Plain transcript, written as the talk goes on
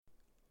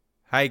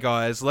Hey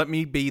guys, let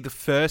me be the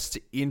first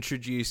to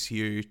introduce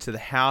you to the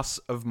House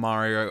of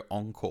Mario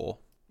Encore.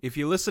 If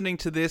you're listening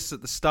to this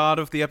at the start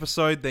of the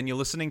episode, then you're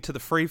listening to the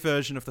free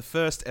version of the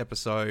first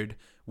episode,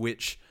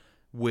 which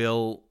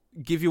will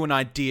give you an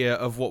idea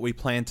of what we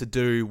plan to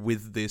do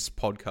with this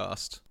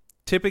podcast.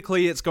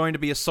 Typically, it's going to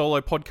be a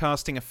solo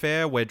podcasting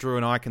affair where Drew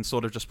and I can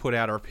sort of just put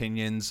out our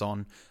opinions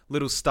on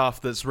little stuff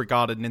that's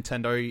regarded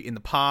Nintendo in the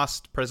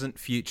past, present,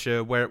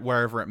 future,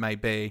 wherever it may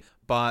be.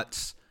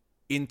 But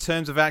in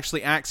terms of actually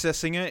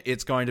accessing it,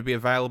 it's going to be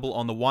available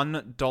on the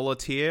 $1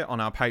 tier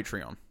on our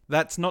Patreon.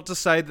 That's not to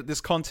say that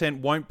this content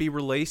won't be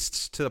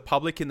released to the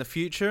public in the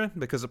future,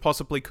 because it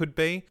possibly could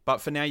be, but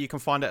for now you can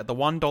find it at the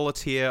 $1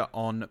 tier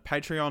on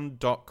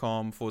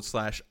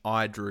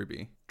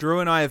patreon.com/iDrewby. Drew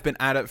and I have been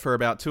at it for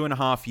about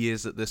 2.5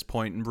 years at this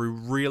point, and we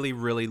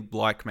really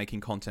like making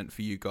content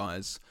for you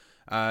guys.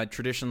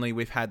 Traditionally,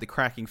 we've had the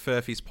Cracking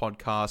Furfies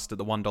podcast at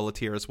the $1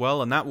 tier as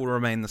well, and that will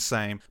remain the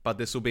same, but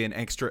this will be an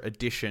extra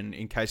addition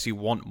in case you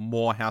want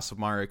more House of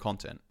Mario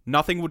content.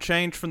 Nothing will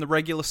change from the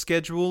regular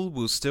schedule.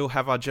 We'll still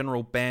have our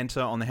general banter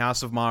on the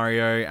House of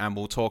Mario, and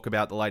we'll talk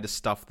about the latest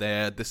stuff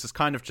there. This is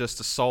kind of just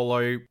a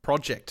solo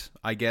project,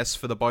 I guess,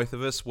 for the both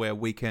of us, where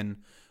we can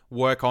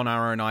work on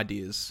our own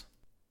ideas.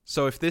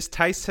 So if this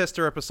taste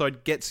tester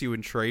episode gets you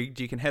intrigued,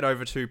 you can head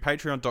over to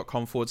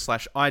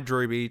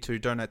patreon.com/iDrewby to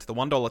donate to the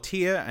 $1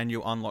 tier, and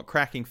you'll unlock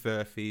Cracking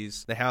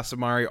Furfies, the House of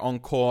Mario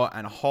Encore,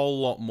 and a whole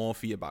lot more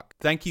for your buck.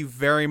 Thank you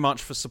very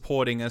much for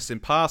supporting us in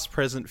past,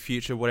 present,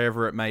 future,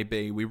 whatever it may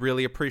be. We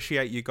really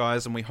appreciate you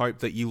guys, and we hope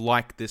that you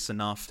like this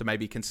enough to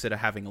maybe consider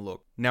having a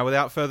look. Now,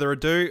 without further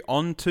ado,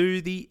 on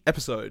to the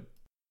episode.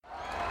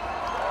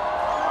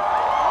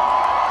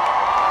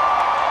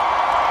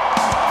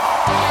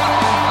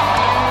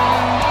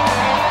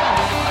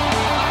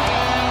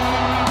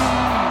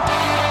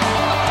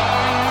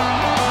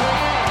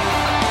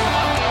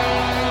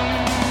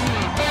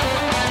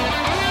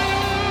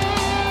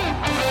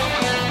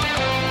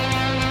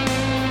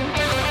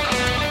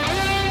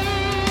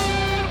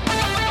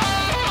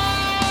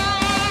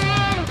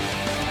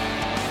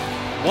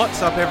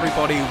 What's up,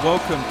 everybody?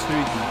 Welcome to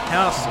the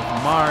House of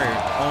Mario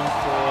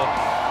Encore.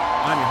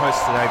 I'm your host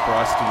today,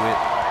 Bryce DeWitt.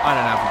 I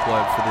don't have a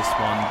blurb for this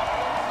one.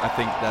 I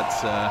think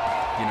that's,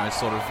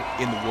 sort of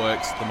in the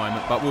works at the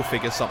moment, but we'll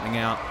figure something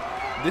out.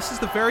 This is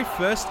the very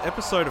first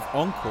episode of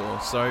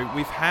Encore, so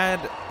we've had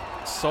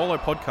solo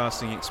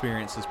podcasting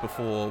experiences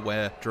before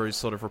where Drew's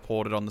sort of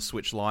reported on the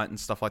Switch Lite and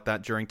stuff like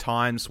that during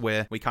times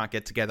where we can't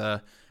get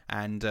together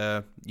and,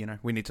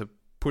 we need to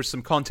push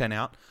some content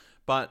out.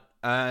 But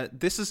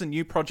this is a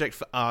new project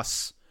for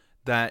us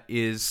that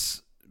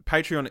is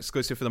Patreon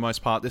exclusive for the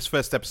most part. This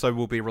first episode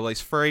will be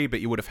released free,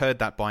 but you would have heard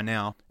that by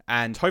now.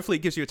 And hopefully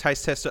it gives you a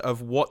taste tester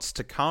of what's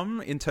to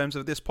come in terms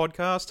of this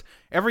podcast.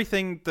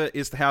 Everything that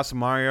is the House of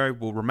Mario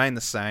will remain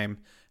the same,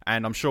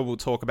 and I'm sure we'll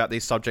talk about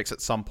these subjects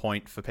at some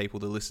point for people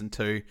to listen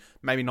to.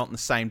 Maybe not in the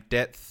same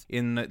depth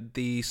in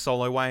the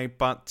solo way,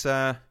 but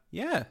so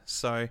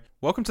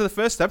welcome to the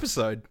first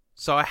episode.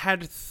 So I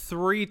had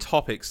 3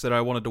 topics that I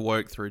wanted to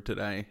work through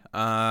today,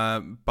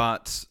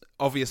 but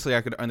obviously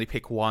I could only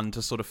pick one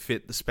to sort of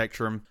fit the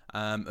spectrum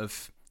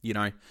of,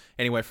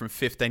 anywhere from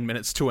 15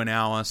 minutes to an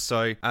hour.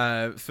 So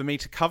for me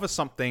to cover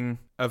something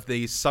of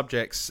these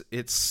subjects,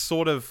 it's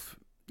sort of,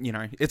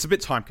 it's a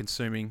bit time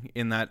consuming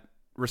in that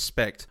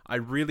respect. I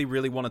really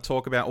want to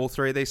talk about all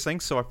 3 of these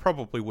things, so I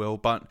probably will,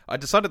 but I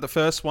decided the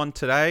first one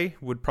today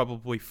would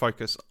probably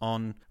focus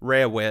on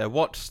Rareware,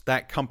 what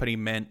that company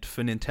meant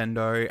for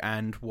Nintendo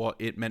and what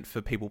it meant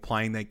for people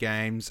playing their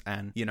games,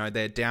 and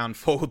their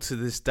downfall to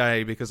this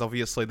day, because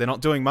obviously they're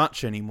not doing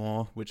much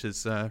anymore, which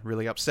is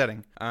really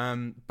upsetting.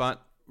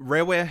 But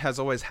Rareware has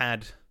always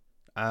had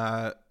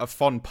a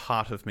fond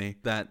part of me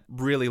that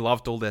really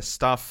loved all their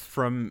stuff,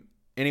 from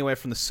anywhere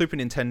from the Super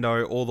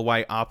Nintendo all the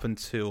way up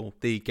until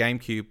the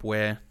GameCube,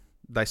 where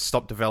they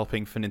stopped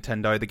developing for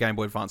Nintendo, the Game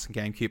Boy Advance and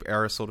GameCube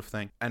era sort of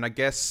thing. And I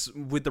guess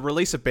with the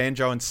release of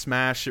Banjo and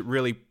Smash, it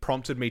really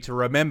prompted me to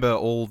remember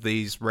all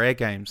these Rare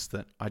games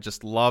that I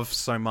just love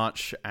so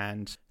much,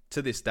 and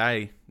to this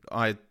day,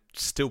 I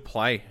still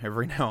play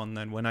every now and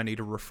then when I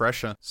need a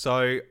refresher.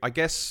 So I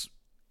guess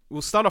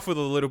we'll start off with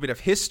a little bit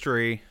of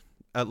history,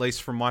 at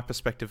least from my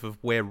perspective, of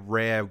where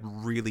Rare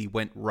really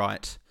went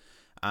right.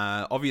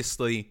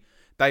 Obviously,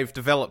 they've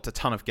developed a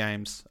ton of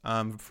games,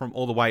 from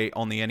all the way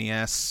on the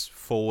NES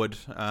forward,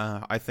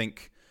 I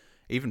think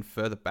even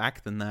further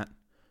back than that.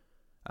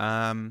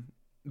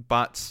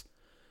 But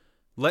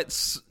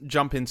let's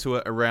jump into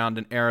it around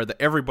an era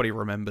that everybody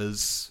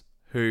remembers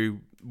who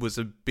was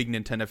a big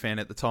Nintendo fan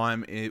at the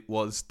time. It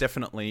was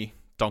definitely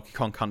Donkey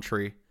Kong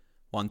Country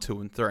 1,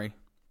 2, and 3.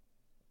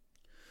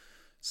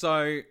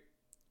 So,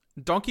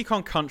 Donkey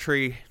Kong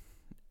Country,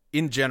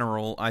 in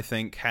general, I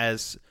think,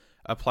 has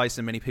a place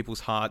in many people's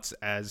hearts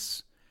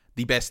as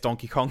the best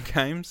Donkey Kong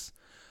games.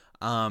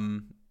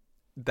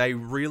 They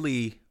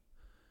really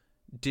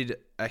did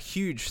a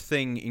huge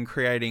thing in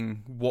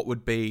creating what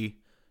would be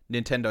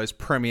Nintendo's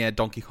premier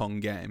Donkey Kong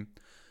game.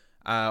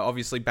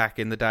 Obviously, back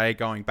in the day,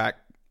 going back,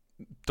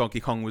 Donkey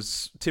Kong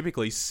was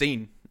typically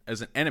seen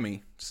as an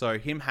enemy. So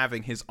him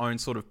having his own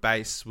sort of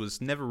base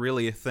was never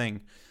really a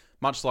thing.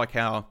 Much like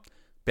how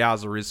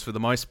Bowser is for the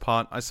most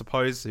part, I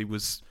suppose. He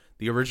was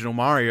the original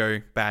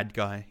Mario bad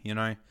guy, you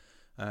know.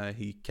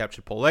 He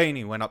captured Pauline,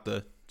 he went up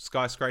the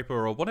skyscraper,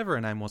 or whatever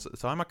her name was at the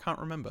time, I can't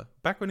remember.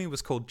 Back when he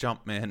was called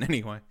Jumpman,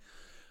 anyway.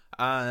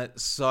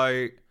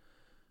 So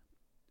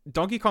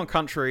Donkey Kong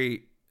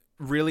Country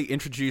really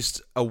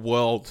introduced a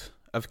world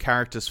of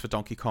characters for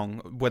Donkey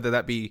Kong, whether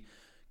that be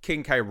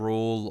King K.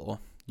 Rool or,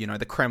 you know,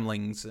 the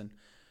Kremlings and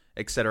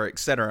etc.,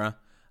 etc.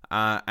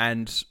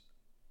 And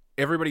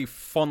everybody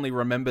fondly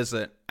remembers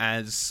it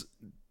as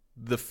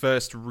the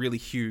first really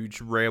huge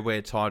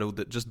Rareware title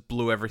that just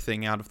blew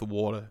everything out of the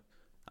water.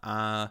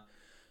 I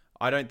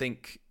don't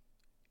think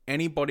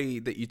anybody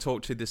that you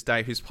talk to this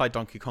day who's played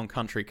Donkey Kong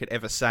Country could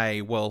ever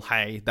say, well,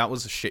 hey, that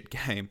was a shit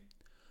game.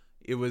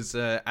 It was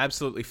an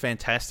absolutely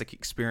fantastic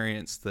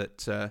experience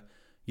that,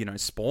 you know,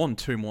 spawned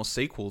 2 more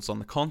sequels on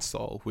the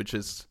console, which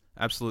is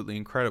absolutely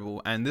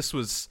incredible. And this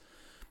was,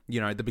 you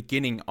know, the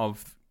beginning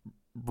of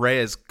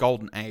Rare's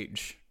golden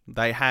age.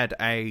 They had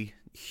a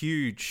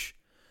huge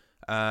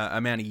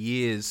amount of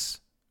years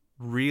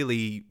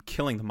really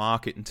killing the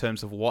market in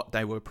terms of what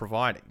they were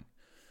providing.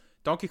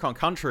 Donkey Kong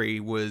Country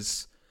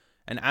was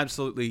an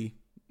absolutely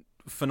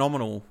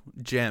phenomenal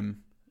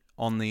gem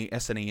on the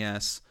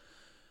SNES.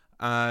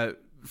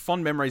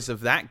 Fond memories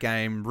of that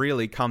game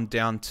really come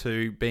down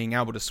to being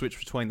able to switch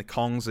between the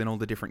Kongs in all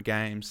the different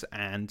games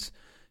and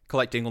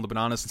collecting all the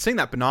bananas and seeing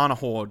that banana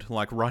horde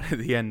like right at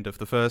the end of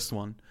the first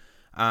one.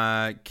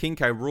 King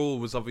K. Rool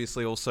was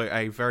obviously also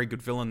a very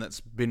good villain that's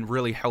been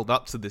really held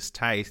up to this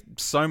day.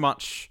 So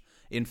much,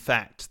 in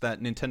fact,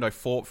 that Nintendo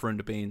fought for him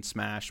to be in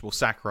Smash. Well,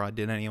 Sakurai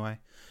did anyway.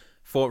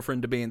 Fought for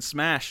him to be in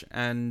Smash,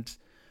 and,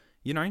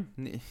 you know,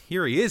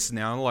 here he is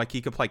now. Like,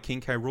 you can play King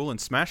K. Rool in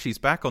Smash. He's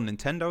back on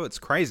Nintendo. It's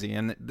crazy,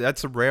 and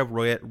that's a rare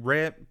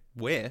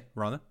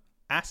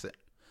asset.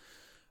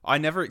 I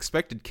never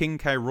expected King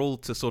K.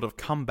 Rool to sort of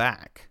come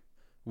back,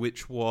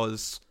 which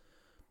was,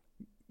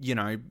 you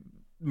know,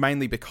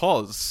 mainly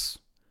because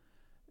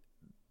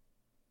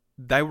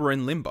they were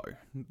in limbo.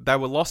 They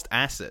were lost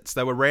assets.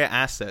 They were rare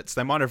assets.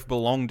 They might have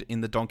belonged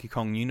in the Donkey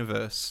Kong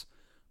universe,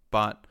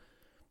 but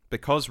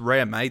because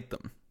Rare made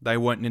them, they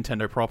weren't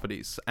Nintendo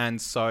properties.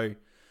 And so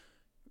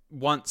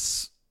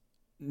once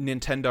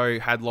Nintendo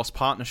had lost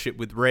partnership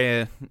with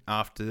Rare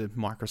after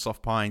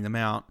Microsoft buying them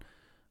out,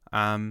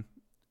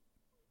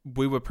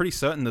 we were pretty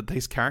certain that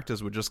these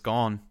characters were just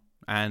gone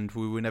and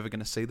we were never going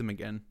to see them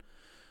again.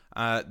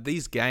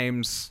 These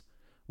games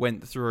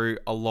went through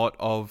a lot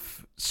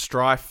of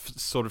strife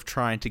sort of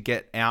trying to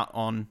get out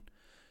on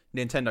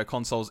Nintendo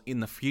consoles in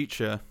the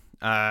future.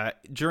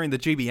 During the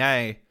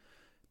GBA,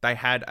 they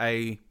had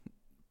a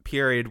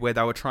period where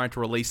they were trying to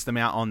release them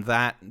out on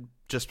that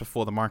just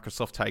before the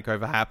Microsoft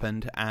takeover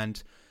happened,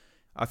 and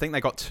I think they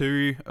got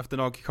 2 of the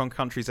Donkey Kong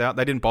countries out.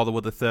 They didn't bother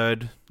with the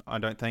third, I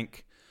don't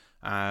think.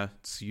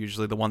 It's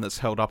usually the one that's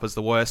held up as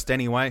the worst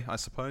anyway, I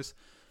suppose.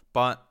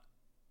 But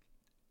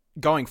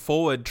going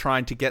forward,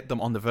 trying to get them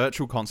on the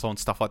virtual console and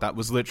stuff like that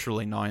was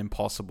literally nigh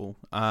impossible.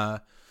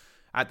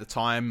 At the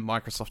time,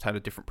 Microsoft had a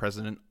different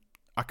president.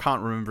 I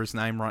can't remember his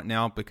name right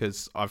now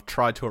because I've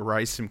tried to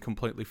erase him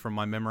completely from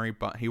my memory,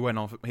 but he went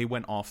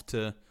off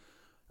to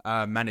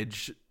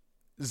manage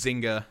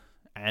Zynga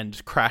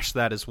and crash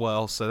that as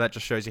well. So that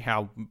just shows you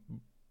how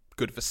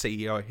good of a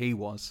CEO he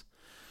was.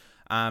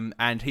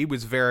 And he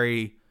was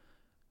very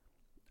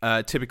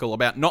typical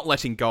about not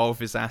letting go of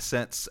his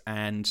assets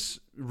and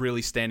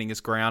really standing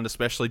his ground,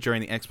 especially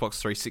during the Xbox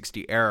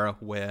 360 era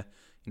where,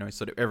 you know,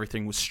 sort of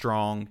everything was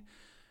strong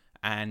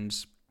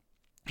and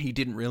he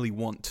didn't really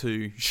want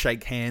to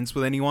shake hands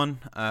with anyone.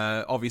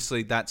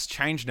 Obviously, that's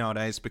changed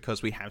nowadays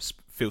because we have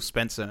Phil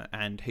Spencer,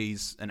 and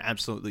he's an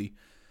absolutely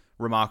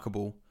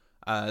remarkable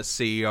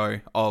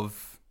CEO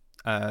of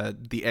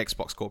the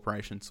Xbox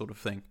Corporation sort of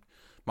thing.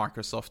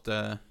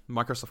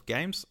 Microsoft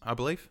Games, I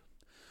believe.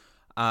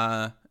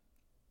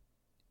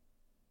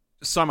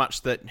 So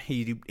much that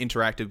he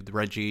interacted with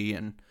Reggie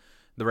and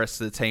the rest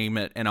of the team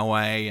at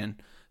NOA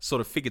and sort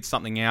of figured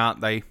something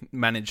out. They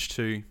managed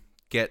to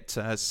get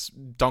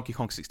Donkey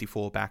Kong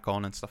 64 back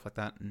on and stuff like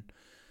that, and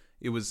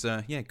it was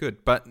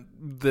good. But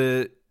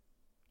the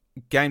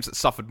games that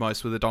suffered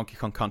most were the Donkey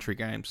Kong Country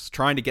games.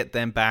 Trying to get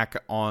them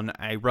back on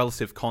a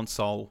relative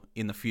console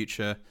in the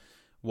future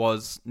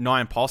was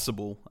nigh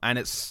impossible, and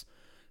it's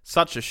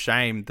such a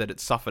shame that it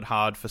suffered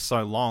hard for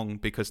so long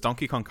because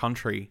Donkey Kong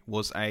Country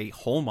was a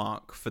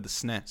hallmark for the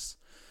SNES.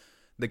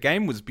 The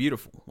game was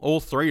beautiful. All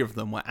 3 of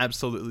them were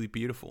absolutely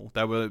beautiful.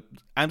 They were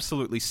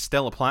absolutely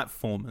stellar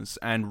platformers,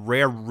 and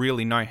Rare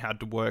really know how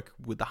to work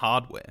with the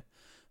hardware,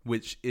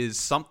 which is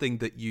something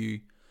that you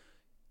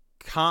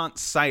can't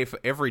say for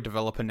every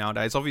developer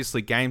nowadays.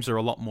 Obviously, games are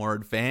a lot more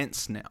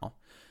advanced now,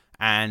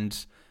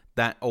 and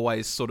that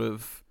always sort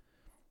of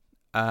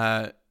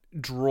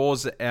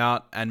draws it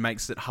out and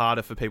makes it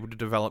harder for people to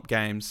develop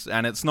games.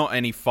 And it's not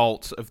any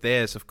fault of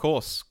theirs, of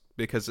course,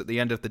 because at the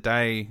end of the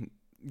day,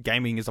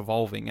 gaming is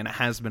evolving, and it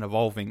has been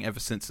evolving ever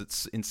since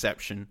its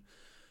inception.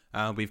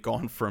 We've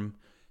gone from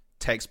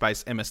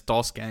text-based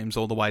MS-DOS games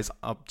all the way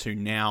up to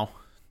now.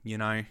 You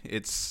know,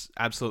 it's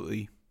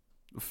absolutely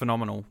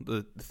phenomenal,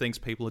 the things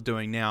people are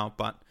doing now.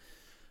 But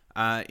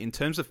in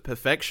terms of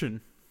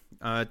perfection,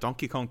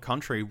 Donkey Kong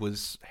Country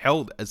was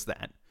held as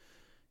that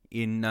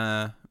in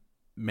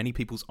many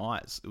people's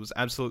eyes. It was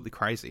absolutely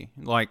crazy.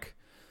 Like,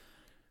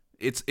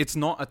 it's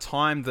not a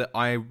time that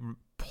I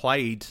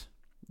played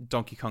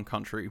Donkey Kong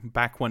Country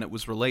back when it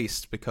was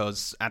released,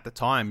 because at the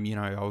time, you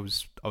know,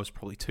 I was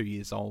probably 2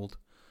 years old.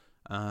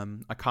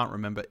 I can't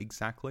remember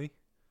exactly.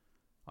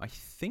 I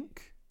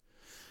think,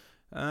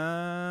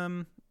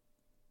 let's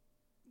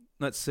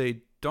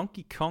see,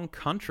 Donkey Kong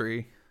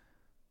Country,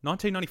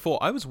 1994.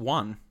 I was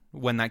 1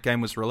 when that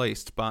game was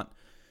released, but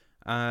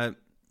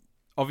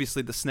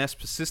obviously the SNES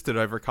persisted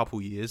over a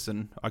couple years,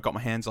 and I got my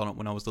hands on it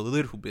when I was a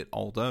little bit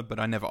older, but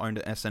I never owned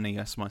an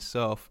SNES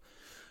myself.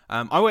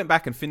 I went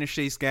back and finished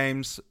these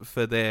games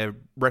for their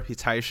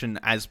reputation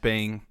as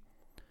being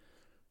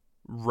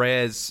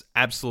Rare's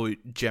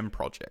absolute gem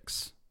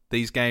projects.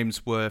 These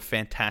games were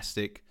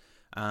fantastic.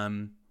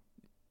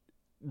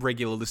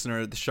 Regular listener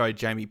of the show,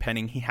 Jamie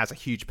Penning, he has a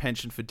huge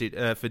penchant for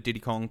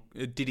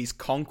Diddy's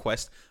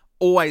Conquest.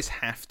 Always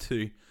have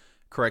to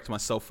correct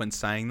myself when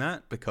saying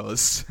that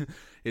because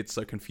it's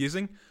so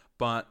confusing.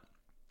 But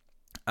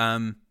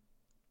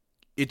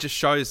it just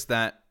shows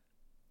that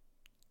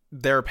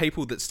there are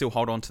people that still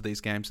hold on to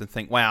these games and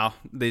think, wow,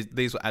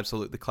 these were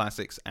absolutely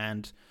classics.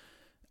 And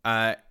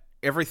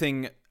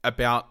everything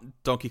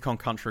about Donkey Kong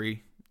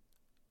Country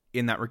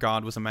in that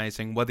regard was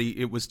amazing. Whether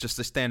it was just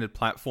the standard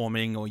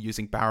platforming or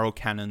using barrel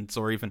cannons,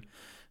 or even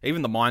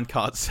the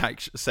minecart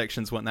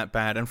sections weren't that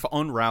bad. And for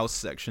on-rails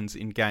sections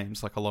in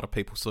games, like, a lot of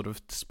people sort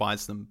of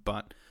despise them,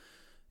 but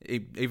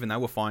even they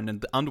were fine.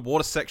 And the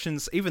underwater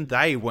sections, even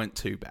they weren't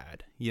too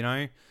bad, you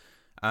know?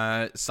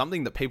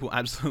 Something that people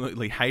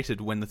absolutely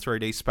hated when the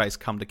 3D space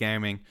come to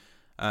gaming,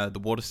 the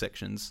water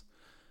sections.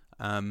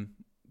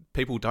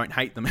 People don't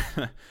hate them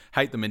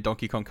in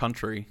Donkey Kong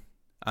Country.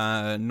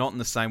 Not in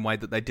the same way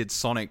that they did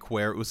Sonic,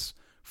 where it was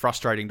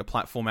frustrating to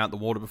platform out the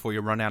water before you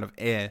run out of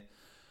air.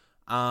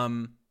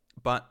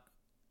 But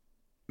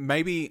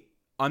maybe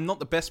I'm not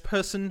the best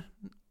person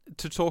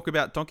to talk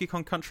about Donkey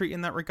Kong Country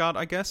in that regard,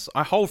 I guess.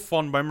 I hold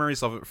fond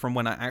memories of it from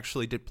when I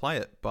actually did play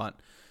it, but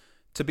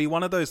to be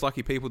one of those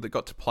lucky people that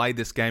got to play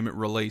this game at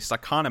release, I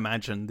can't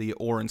imagine the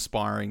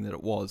awe-inspiring that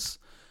it was.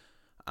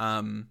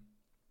 I'm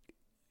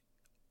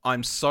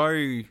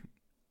so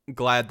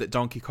glad that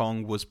Donkey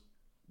Kong was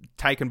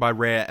taken by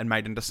Rare and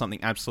made into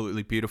something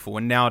absolutely beautiful.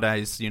 And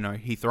nowadays, you know,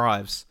 he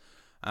thrives.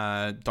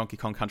 Donkey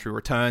Kong Country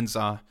Returns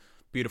are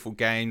beautiful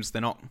games.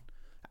 They're not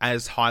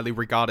as highly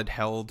regarded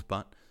held,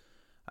 but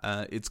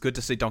it's good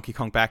to see Donkey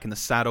Kong back in the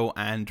saddle,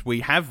 and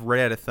we have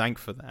Rare to thank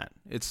for that.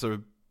 It's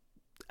a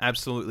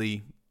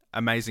absolutely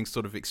amazing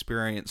sort of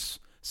experience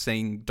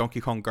seeing Donkey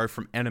Kong go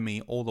from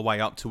enemy all the way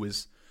up to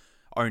his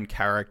own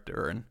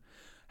character and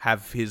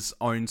have his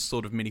own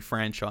sort of mini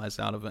franchise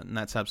out of it, and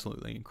that's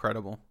absolutely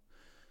incredible.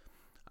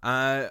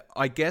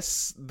 I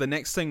guess the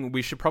next thing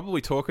we should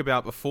probably talk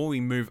about before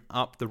we move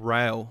up the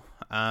rail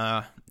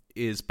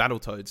is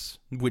Battletoads,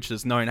 which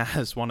is known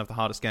as one of the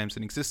hardest games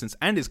in existence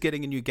and is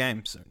getting a new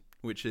game soon,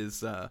 which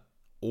is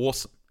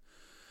awesome.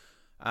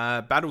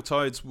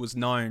 Battletoads was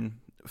known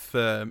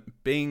for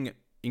being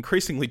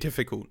increasingly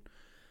difficult.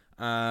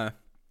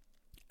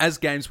 As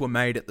games were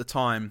made at the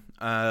time,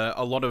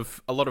 a lot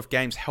of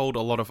games held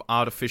a lot of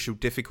artificial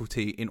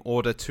difficulty in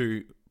order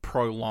to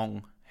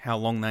prolong how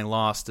long they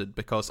lasted,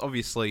 because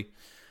obviously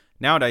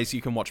nowadays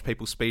you can watch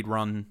people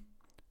speedrun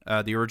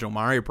the original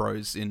Mario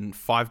Bros. In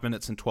 5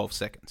 minutes and 12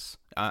 seconds.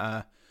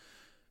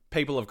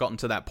 People have gotten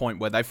to that point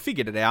where they've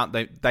figured it out,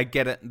 they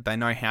get it, they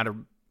know how to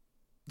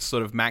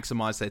sort of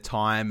maximize their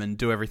time and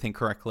do everything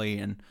correctly.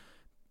 And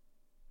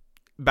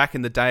back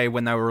in the day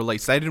when they were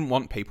released, they didn't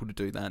want people to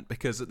do that,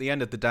 because at the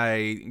end of the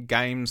day,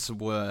 games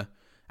were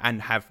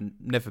and have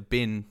never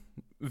been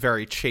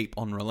very cheap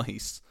on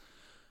release.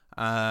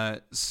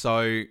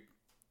 So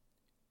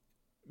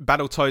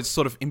Battletoads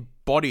sort of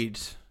embodied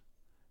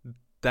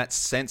that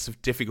sense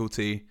of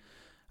difficulty,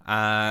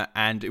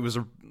 and it was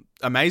an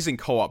amazing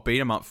co-op beat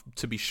 'em up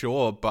to be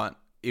sure, but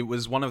it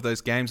was one of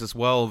those games as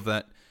well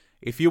that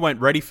if you weren't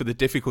ready for the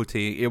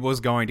difficulty, it was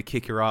going to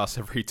kick your ass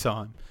every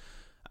time.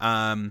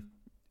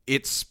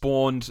 It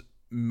spawned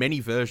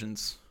many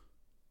versions,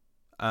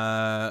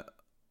 all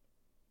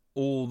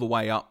the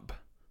way up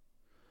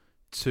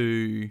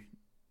to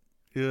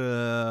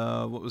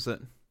what was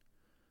it?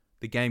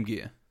 The Game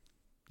Gear.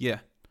 Yeah.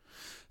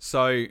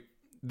 So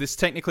this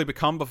technically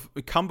come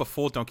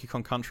before Donkey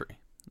Kong Country.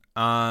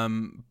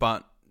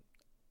 But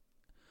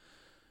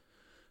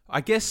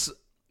I guess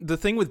the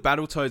thing with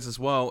Battletoads as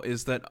well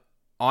is that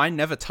I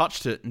never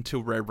touched it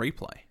until Rare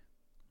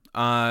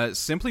Replay.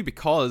 Simply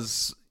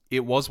because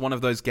it was one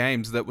of those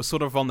games that was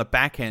sort of on the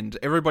back end.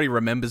 Everybody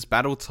remembers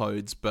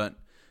Battletoads, but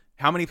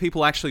how many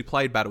people actually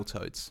played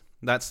Battletoads?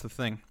 That's the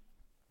thing.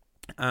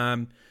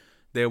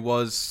 There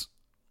was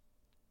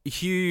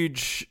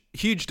huge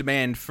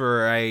demand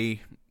for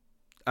a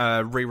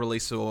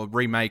re-release or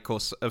remake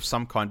of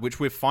some kind, which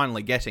we're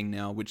finally getting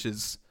now, which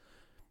is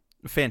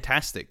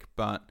fantastic.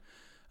 But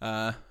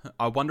I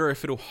wonder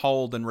if it'll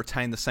hold and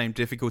retain the same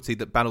difficulty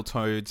that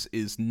Battletoads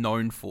is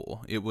known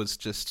for. It was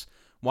just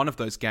one of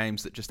those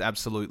games that just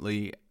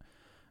absolutely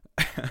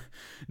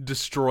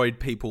destroyed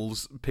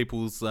people's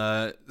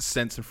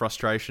sense and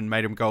frustration,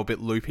 made them go a bit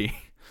loopy.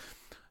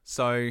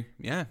 So,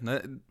 yeah,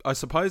 I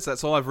suppose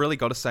that's all I've really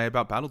got to say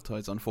about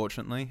Battletoads,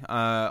 unfortunately.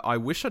 I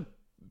wish I'd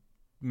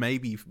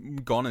maybe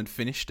gone and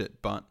finished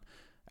it, but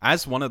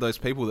as one of those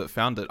people that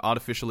found it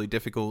artificially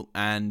difficult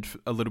and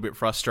a little bit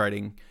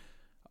frustrating,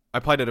 I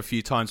played it a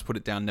few times, put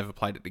it down, never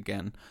played it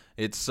again.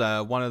 It's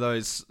one of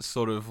those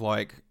sort of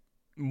like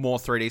more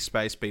 3D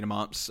space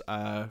beat-em-ups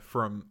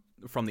from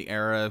the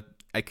era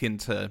akin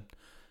to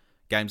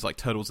games like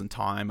Turtles in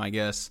Time, I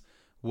guess,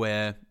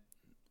 where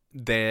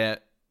they're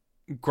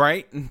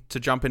great to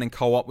jump in and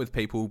co-op with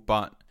people,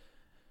 but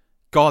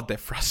God, they're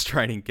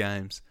frustrating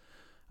games.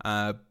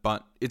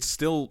 But it's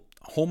still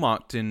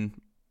hallmarked in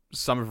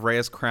some of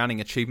Rare's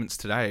crowning achievements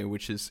today,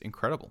 which is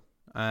incredible.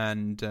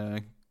 And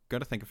got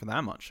to thank it for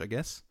that much, I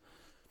guess.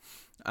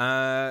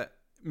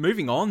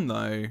 Moving on,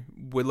 though,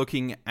 we're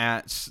looking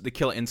at the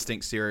Killer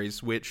Instinct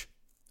series, which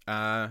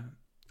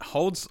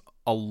holds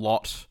a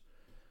lot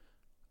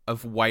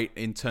of weight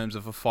in terms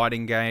of a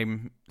fighting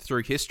game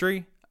through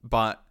history,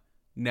 but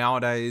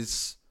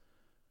nowadays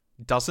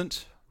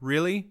doesn't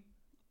really.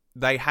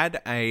 They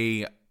had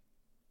a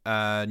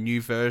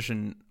new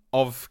version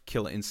of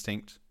Killer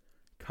Instinct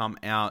come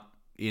out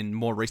in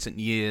more recent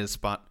years,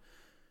 but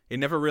it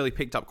never really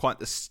picked up quite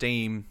the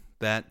steam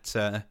that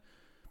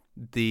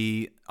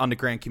the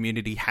underground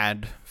community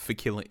had for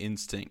Killer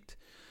Instinct.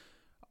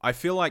 I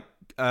feel like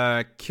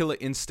Killer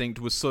Instinct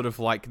was sort of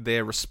like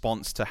their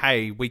response to,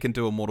 hey, we can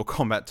do a Mortal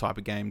Kombat type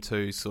of game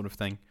too, sort of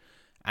thing.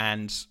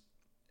 And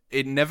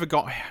it never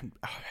got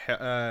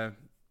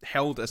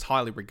held as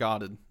highly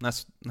regarded.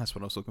 That's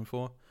what I was looking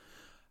for.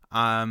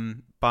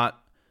 But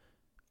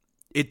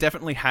it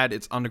definitely had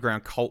its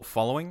underground cult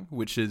following,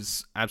 which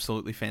is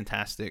absolutely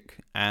fantastic.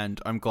 And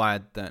I'm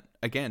glad that,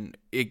 again,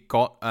 it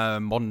got a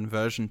modern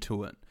version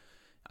to it.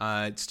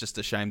 It's just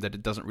a shame that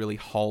it doesn't really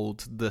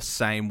hold the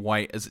same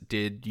weight as it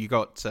did. You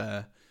got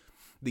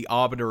the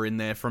Arbiter in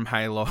there from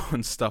Halo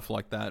and stuff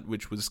like that,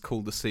 which was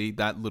cool to see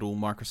that little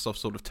Microsoft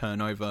sort of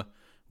turnover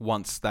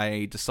once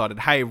they decided,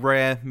 hey,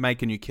 Rare,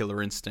 make a new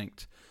Killer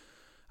Instinct.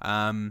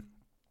 And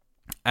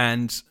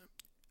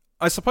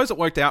I suppose it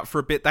worked out for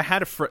a bit. They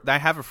have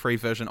a free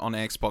version on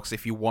Xbox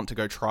if you want to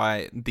go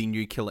try the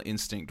new Killer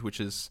Instinct, which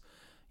is,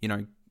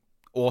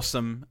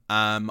 awesome.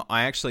 I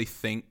actually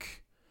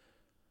think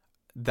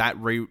that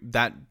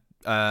reboot,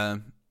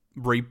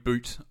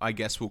 I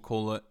guess we'll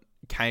call it,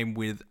 came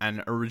with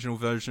an original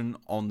version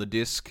on the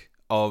disc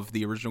of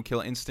the original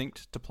Killer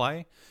Instinct to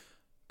play.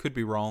 Could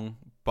be wrong,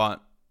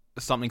 but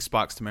something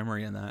sparks to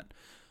memory in that.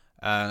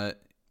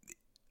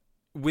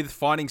 With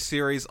fighting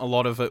series, a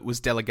lot of it was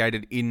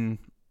delegated in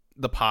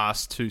the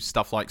past to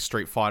stuff like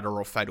Street Fighter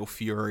or Fatal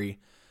Fury,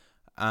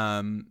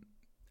 and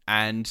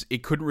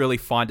it couldn't really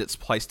find its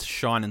place to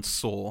shine and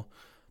soar.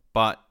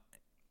 But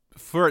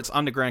for its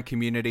underground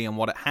community and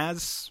what it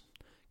has,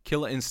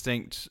 Killer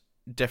Instinct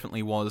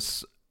definitely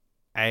was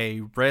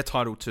a rare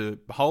title to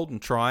behold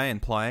and try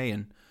and play,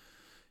 and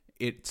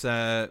it's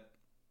a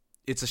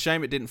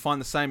shame it didn't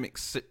find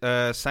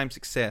the same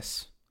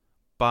success,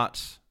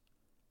 but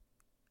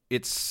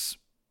it's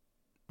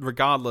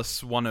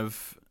regardless one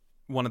of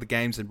the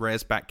games in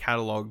Rare's back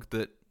catalogue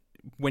that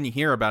when you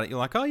hear about it, you're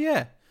like, oh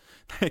yeah,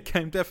 that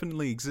game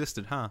definitely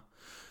existed, huh?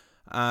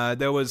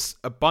 There was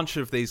a bunch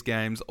of these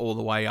games all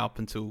the way up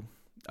until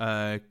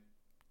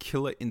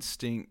Killer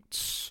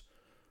Instinct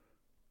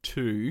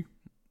 2,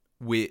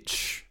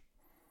 which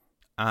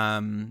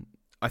I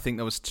think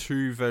there was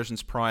 2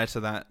 versions prior to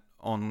that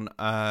on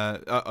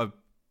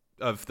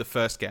of the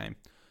first game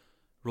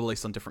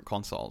released on different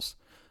consoles.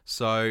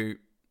 So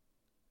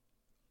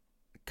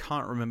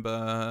can't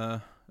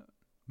remember.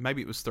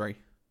 Maybe it was 3.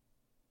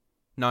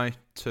 No,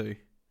 2.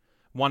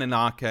 One in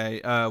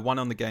arcade, one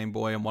on the Game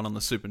Boy and one on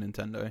the Super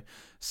Nintendo.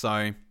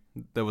 So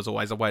there was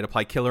always a way to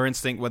play Killer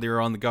Instinct, whether you're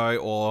on the go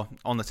or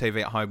on the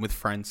TV at home with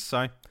friends.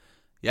 So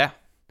yeah,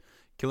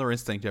 Killer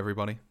Instinct,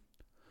 everybody.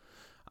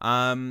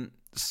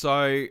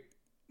 So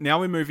now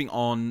we're moving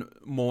on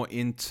more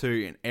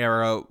into an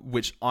era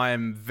which I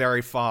am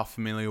very far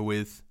familiar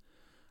with.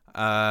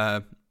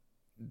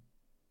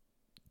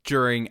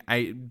 During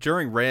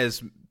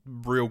Rare's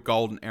real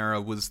golden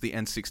era was the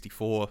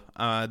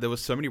N64. There were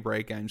so many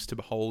Rare games to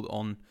behold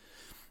on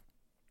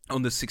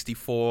the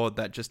 64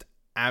 that just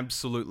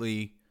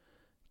absolutely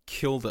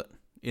killed it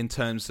in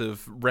terms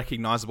of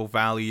recognizable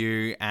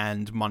value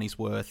and money's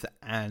worth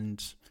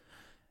and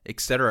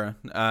etc.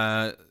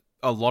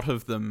 A lot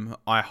of them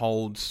I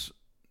hold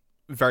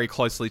very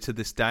closely to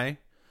this day.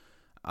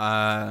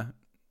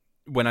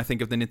 When I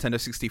think of the Nintendo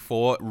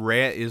 64,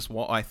 Rare is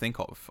what I think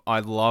of. I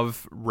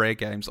love Rare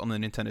games on the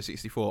Nintendo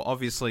 64.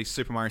 Obviously,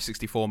 Super Mario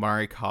 64,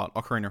 Mario Kart,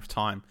 Ocarina of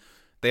Time,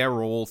 they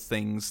are all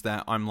things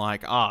that I'm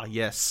like,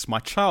 yes, my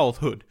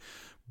childhood.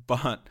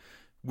 But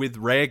with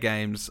Rare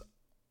games,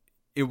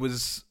 it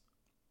was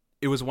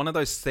one of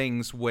those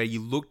things where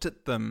you looked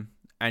at them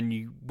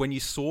and when you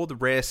saw the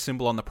Rare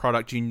symbol on the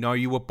product,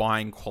 you were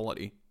buying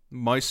quality.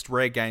 Most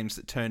Rare games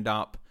that turned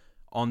up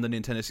on the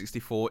Nintendo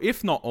 64,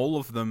 if not all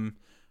of them,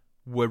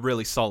 were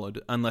really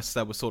solid, unless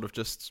they were sort of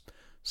just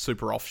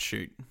super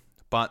offshoot.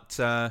 But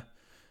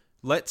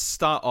let's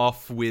start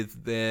off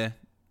with their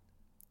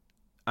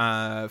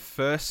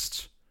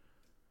first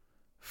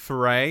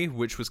foray,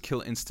 which was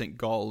Killer Instinct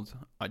Gold,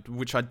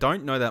 which I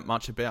don't know that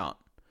much about.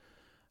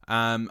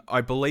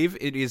 I believe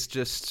it is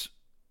just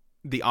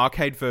the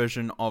arcade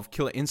version of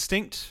Killer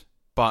Instinct,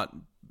 but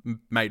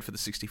made for the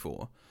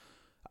 64.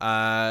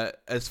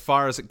 As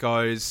far as it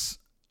goes,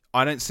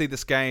 I don't see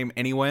this game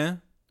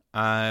anywhere,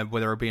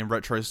 whether it be in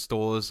retro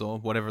stores or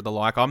whatever the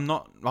like. I'm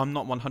not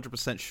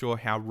 100% sure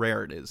how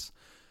rare it is.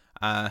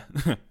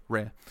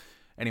 Rare.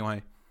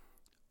 Anyway.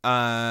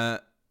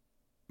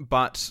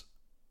 But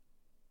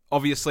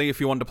obviously, if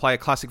you wanted to play a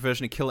classic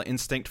version of Killer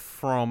Instinct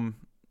from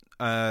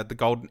the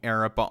golden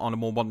era, but on a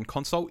more modern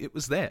console, it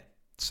was there.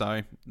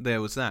 So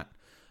there was that.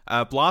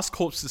 Blast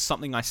Corps is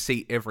something I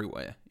see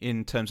everywhere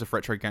in terms of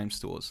retro game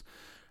stores.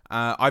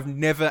 I've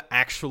never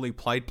actually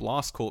played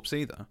Blast Corps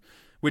either,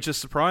 which is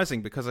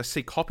surprising because I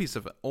see copies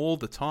of it all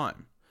the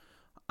time.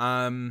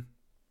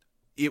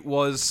 It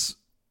was...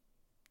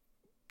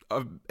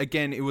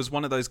 Again, it was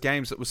one of those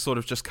games that was sort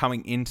of just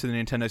coming into the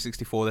Nintendo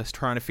 64. They're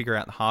trying to figure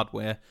out the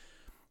hardware.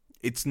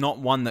 It's not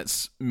one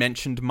that's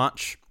mentioned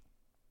much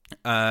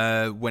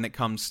when it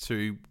comes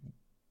to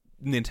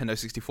Nintendo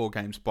 64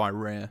 games by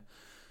Rare.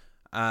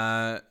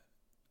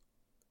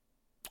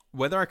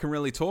 Whether I can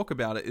really talk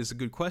about it is a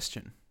good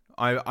question.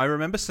 I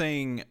remember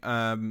seeing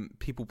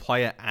people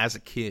play it as a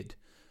kid,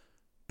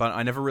 but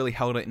I never really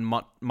held it in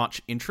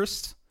much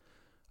interest.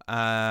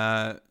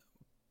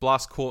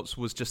 Blast Corps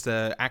was just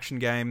an action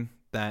game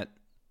that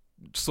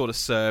sort of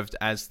served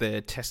as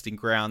their testing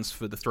grounds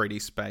for the 3D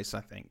space,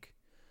 I think.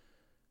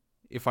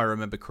 If I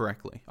remember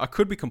correctly. I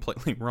could be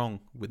completely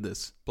wrong with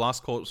this.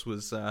 Blast Corps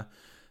was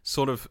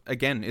sort of,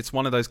 again, it's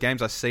one of those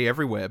games I see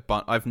everywhere,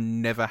 but I've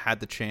never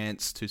had the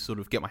chance to sort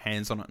of get my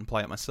hands on it and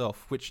play it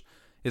myself, which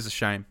is a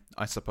shame,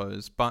 I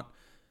suppose. But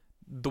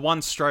the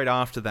one straight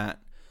after that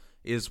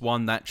is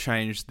one that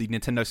changed the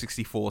Nintendo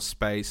 64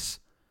 space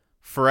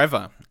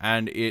forever,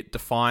 and it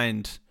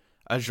defined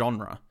a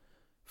genre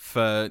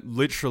for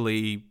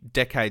literally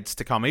decades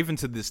to come. Even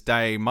to this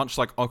day, much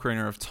like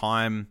Ocarina of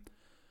Time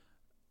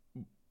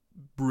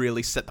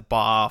really set the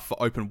bar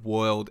for open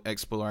world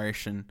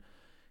exploration.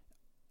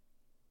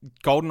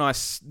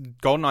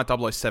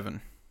 GoldenEye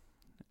 007,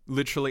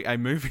 literally a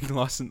movie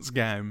license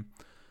game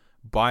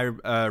by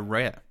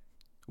Rare,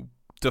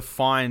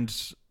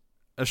 defined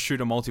a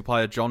shooter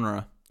multiplayer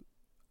genre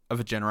of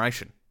a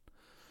generation.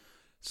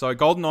 So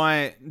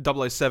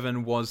GoldenEye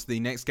 007 was the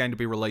next game to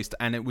be released,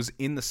 and it was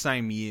in the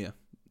same year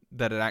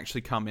that it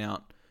actually come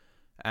out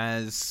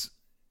as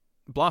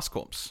Blast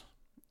Corps.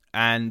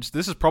 And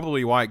this is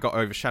probably why it got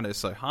overshadowed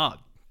so hard,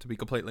 to be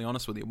completely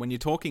honest with you. When you're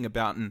talking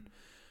about, and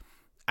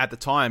at the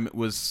time, it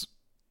was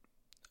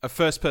a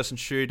first-person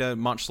shooter,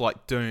 much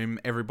like Doom.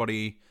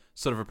 Everybody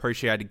sort of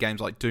appreciated games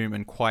like Doom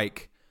and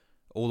Quake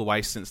all the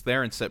way since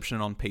their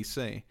inception on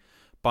PC.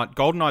 But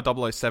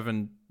GoldenEye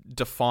 007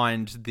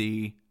 defined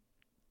the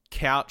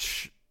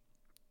couch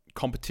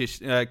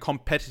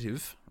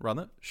competitive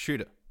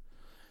shooter.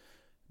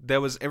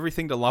 There was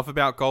everything to love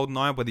about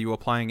GoldenEye, whether you were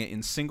playing it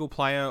in single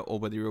player or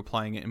whether you were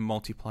playing it in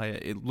multiplayer.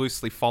 It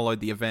loosely followed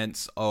the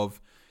events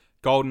of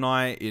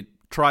GoldenEye. It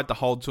tried to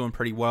hold to them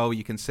pretty well.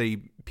 You can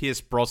see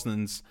Pierce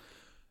Brosnan's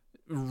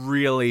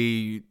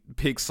really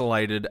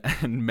pixelated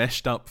and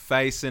meshed up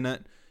face in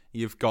it.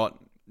 You've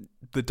got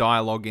the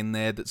dialogue in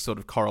there that sort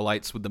of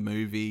correlates with the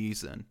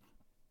movies and,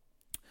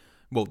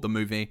 well, the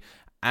movie.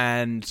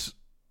 And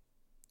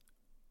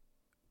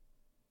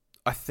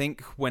I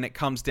think when it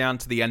comes down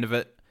to the end of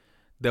it,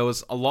 there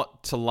was a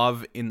lot to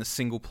love in the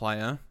single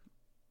player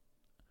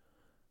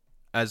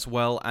as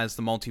well as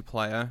the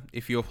multiplayer.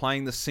 If you were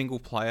playing the single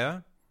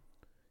player,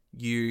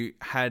 you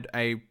had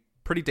a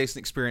pretty decent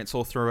experience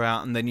all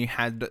throughout, and then you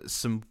had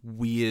some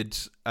weird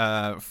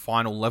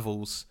final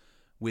levels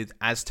with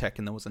Aztec,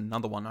 and there was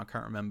another one I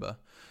can't remember.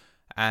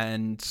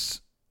 And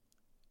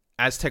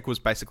Aztec was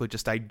basically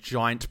just a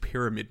giant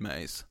pyramid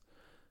maze.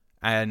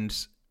 And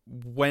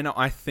when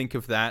I think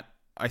of that,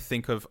 I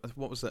think of,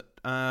 what was it?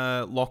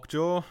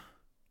 Lockjaw?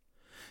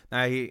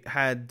 They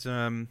had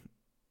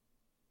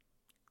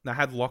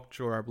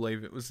Lockjaw, I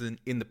believe. It was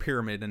in the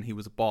pyramid, and he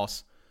was a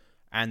boss.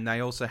 And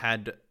they also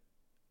had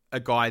a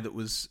guy that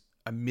was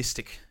a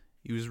mystic.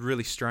 He was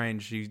really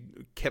strange. He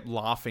kept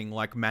laughing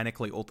like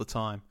manically all the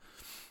time.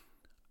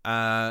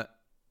 And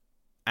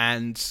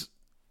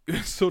it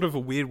was sort of a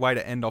weird way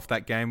to end off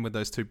that game with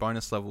those two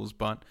bonus levels.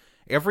 But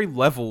every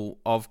level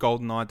of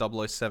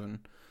GoldenEye 007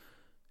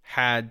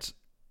 had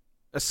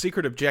a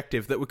secret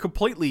objective that would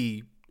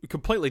completely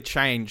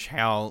change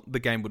how the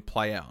game would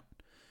play out.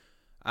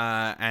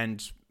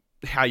 And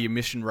how your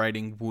mission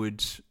rating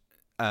would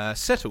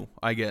settle,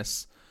 I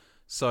guess.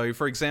 So,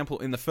 for example,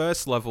 in the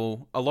first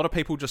level, a lot of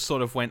people just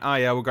sort of went, oh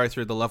yeah, we'll go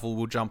through the level,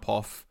 we'll jump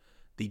off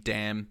the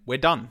dam, we're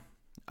done.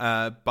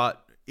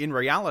 But in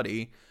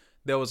reality,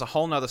 there was a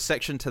whole nother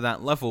section to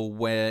that level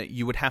where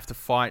you would have to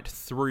fight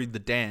through the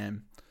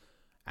dam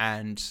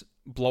and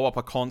blow up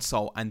a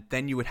console, and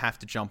then you would have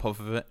to jump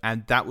off of it,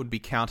 and that would be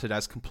counted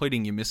as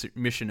completing your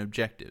mission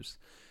objectives.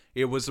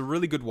 It was a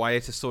really good way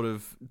to sort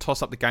of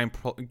toss up the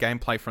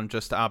gameplay from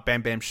just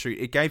bam, bam, shoot.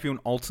 It gave you an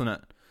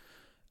alternate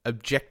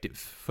objective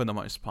for the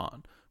most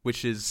part,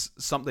 which is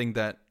something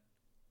that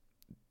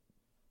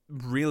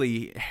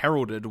really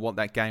heralded what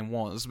that game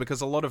was, because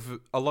a lot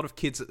of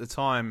kids at the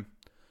time,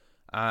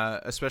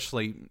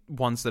 especially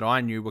ones that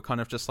I knew, were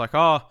kind of just like,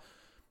 oh,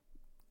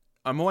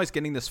 I'm always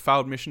getting this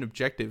failed mission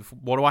objective.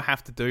 What do I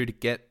have to do to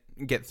get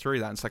through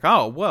that? And it's like,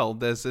 oh, well,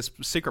 there's this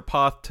secret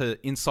path to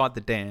inside the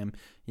dam.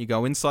 You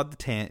go inside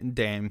the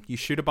dam, you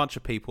shoot a bunch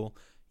of people,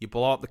 you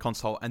blow up the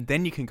console, and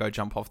then you can go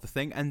jump off the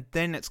thing, and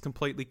then it's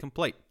completely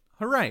complete.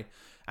 Hooray.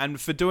 And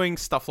for doing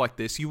stuff like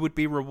this, you would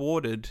be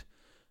rewarded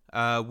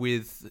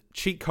with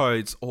cheat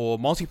codes or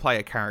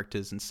multiplayer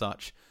characters and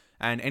such.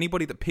 And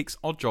anybody that picks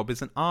Oddjob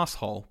is an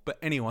asshole. But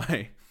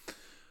anyway,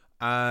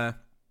 that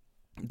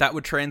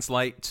would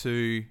translate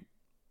to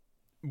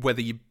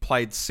whether you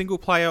played single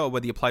player or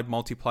whether you played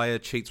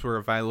multiplayer. Cheats were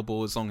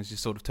available as long as you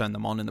sort of turned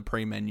them on in the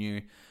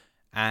pre-menu.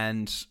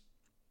 And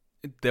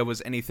there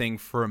was anything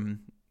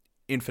from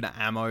infinite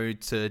ammo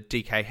to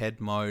DK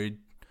head mode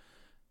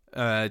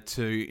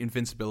to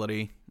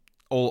invincibility,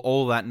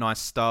 all that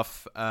nice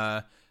stuff.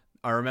 I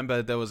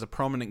remember there was a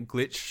prominent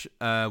glitch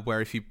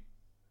where if you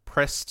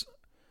pressed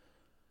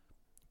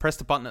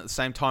the button at the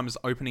same time as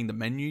opening the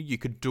menu, you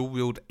could dual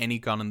wield any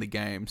gun in the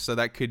game. So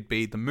that could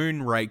be the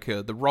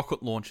Moonraker, the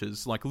rocket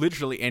launchers, like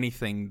literally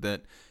anything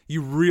that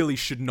you really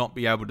should not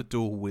be able to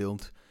dual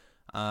wield.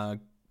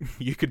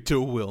 You could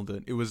dual wield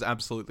it. It was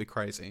absolutely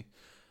crazy.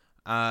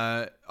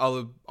 I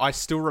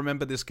still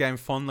remember this game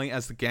fondly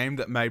as the game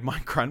that made my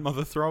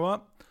grandmother throw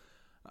up.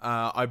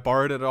 I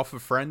borrowed it off a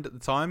friend at the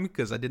time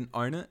because I didn't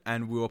own it,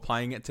 and we were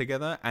playing it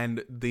together,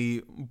 and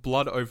the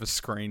blood over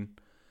screen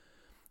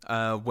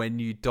when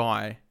you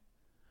die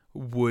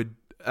would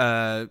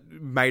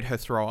made her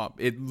throw up.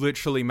 It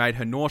literally made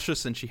her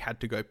nauseous, and she had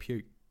to go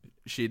puke.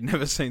 She'd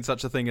never seen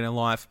such a thing in her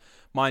life.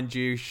 Mind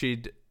you,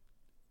 she'd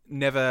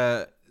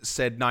never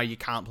said, no, you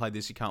can't play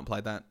this, you can't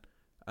play that.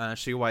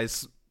 She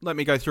always let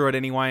me go through it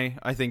anyway.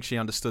 I think she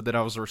understood that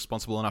I was a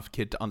responsible enough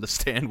kid to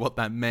understand what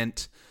that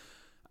meant.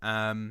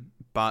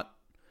 But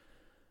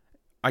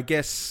I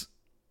guess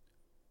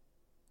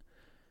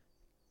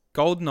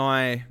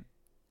GoldenEye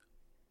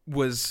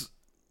was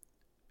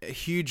a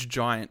huge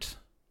giant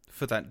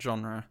for that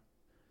genre,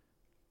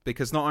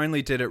 because not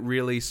only did it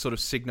really sort of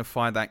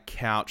signify that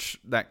couch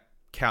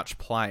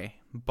play,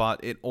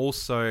 but it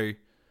also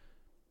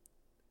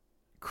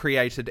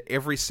created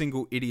every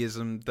single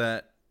idiom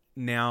that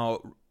now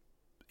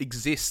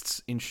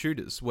exists in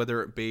shooters,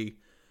 whether it be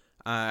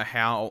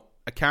how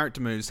a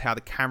character moves, how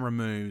the camera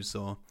moves,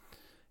 or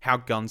how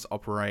guns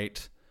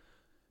operate.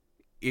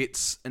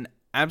 It's an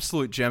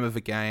absolute gem of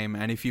a game,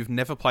 and if you've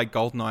never played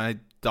GoldenEye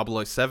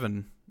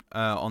 007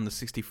 on the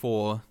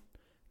 64,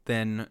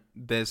 then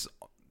there's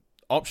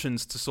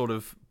options to sort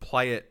of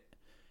play it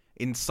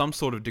in some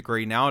sort of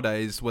degree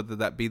nowadays, whether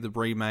that be the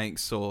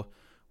remakes or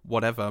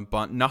whatever,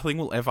 but nothing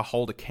will ever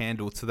hold a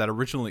candle to that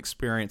original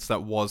experience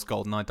that was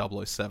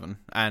GoldenEye 007.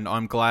 And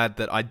I'm glad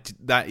that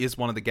that is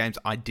one of the games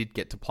I did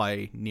get to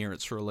play near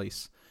its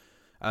release.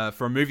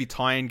 For a movie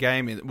tie-in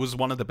game, it was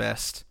one of the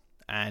best,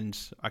 and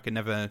I can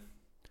never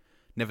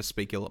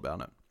speak ill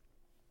about it.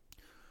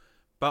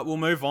 But we'll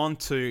move on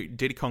to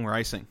Diddy Kong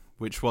Racing,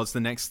 which was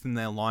the next in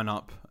their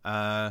lineup.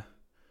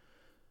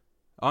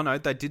 Oh no,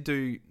 they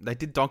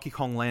did Donkey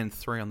Kong Land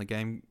 3 on the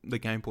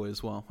Game Boy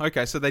as well.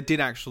 Okay, so they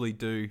did actually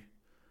do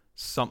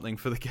something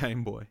for the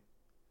Game Boy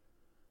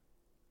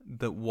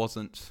that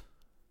wasn't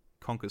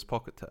Conker's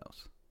Pocket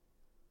Tales.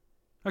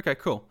 Okay,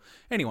 cool.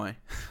 Anyway,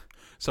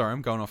 sorry,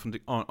 I'm going off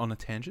on a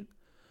tangent.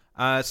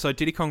 So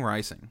Diddy Kong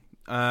Racing.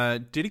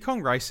 Diddy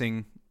Kong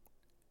Racing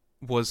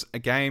was a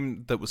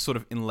game that was sort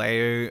of in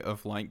layer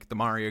of like the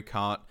Mario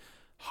Kart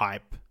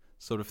hype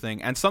sort of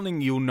thing. And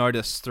something you'll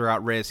notice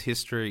throughout Rare's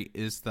history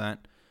is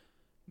that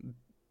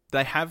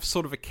they have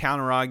sort of a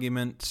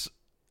counter-argument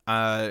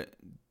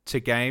to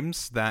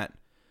games that,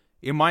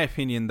 in my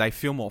opinion, they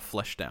feel more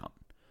fleshed out.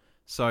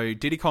 So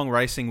Diddy Kong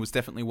Racing was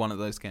definitely one of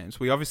those games.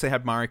 We obviously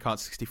had Mario Kart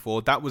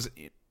 64. That was,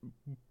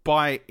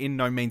 by in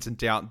no means in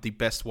doubt, the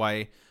best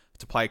way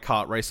to play a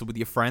kart racer with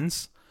your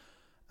friends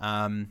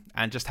and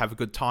just have a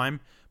good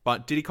time.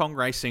 But Diddy Kong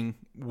Racing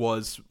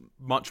was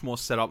much more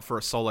set up for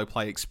a solo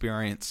play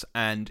experience,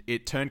 and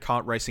it turned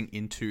kart racing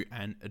into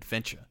an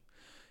adventure.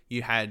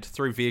 You had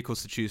 3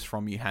 vehicles to choose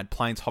from. You had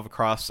planes,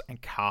 hovercrafts,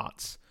 and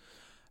karts.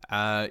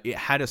 It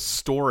had a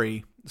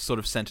story sort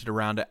of centered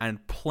around it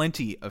and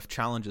plenty of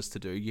challenges to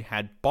do. You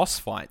had boss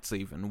fights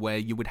even, where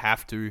you would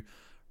have to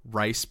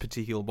race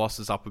particular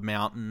bosses up a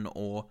mountain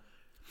or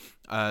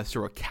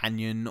through a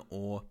canyon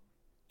or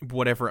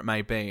whatever it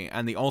may be.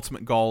 And the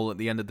ultimate goal at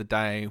the end of the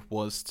day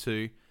was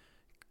to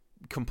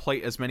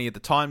complete as many of the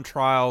time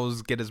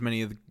trials, get as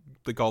many of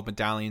the gold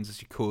medallions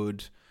as you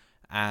could,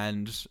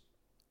 and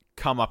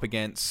come up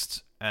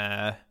against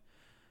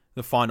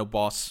the final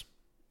boss,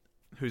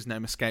 whose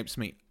name escapes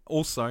me.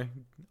 Also,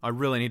 I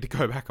really need to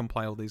go back and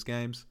play all these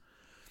games.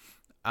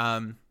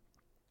 And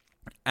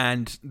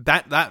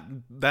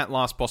that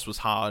last boss was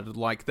hard.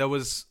 Like, there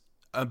was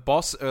a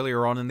boss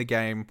earlier on in the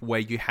game where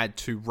you had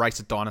to race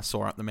a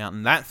dinosaur up the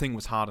mountain. That thing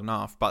was hard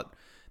enough, but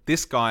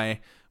this guy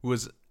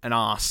was an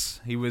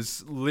ass. He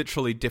was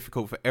literally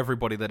difficult for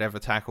everybody that ever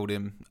tackled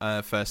him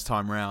first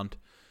time round.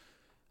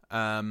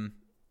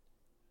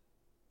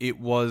 It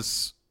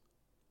was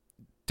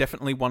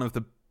definitely one of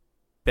the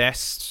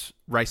best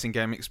racing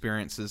game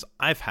experiences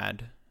I've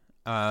had,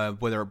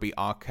 whether it be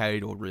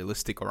arcade or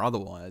realistic or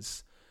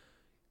otherwise,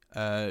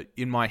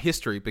 in my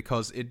history,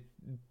 because it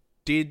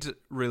did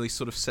really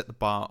sort of set the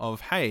bar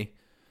of, hey,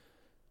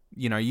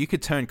 you know, you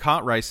could turn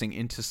kart racing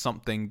into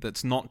something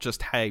that's not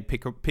just, hey,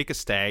 pick a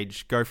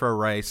stage, go for a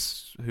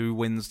race, who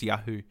wins,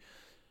 yahoo.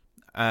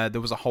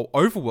 There was a whole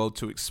overworld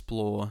to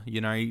explore.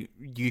 You know,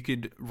 you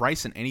could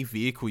race in any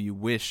vehicle you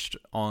wished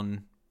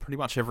on pretty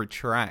much every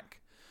track.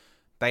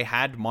 They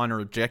had minor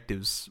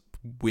objectives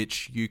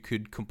which you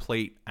could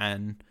complete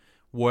and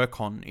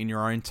work on in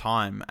your own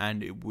time,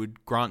 and it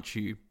would grant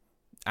you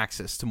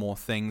access to more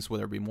things,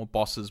 whether it be more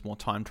bosses, more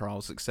time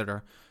trials,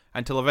 etc.,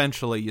 until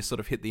eventually you sort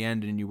of hit the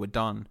end and you were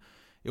done.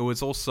 It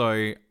was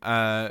also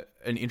an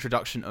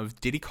introduction of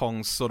Diddy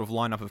Kong's sort of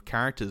lineup of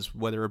characters,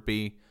 whether it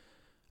be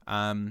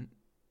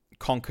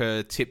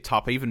Conker, Tip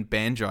Top, even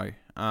Banjo.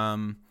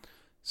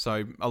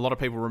 So a lot of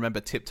people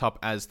remember Tip Top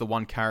as the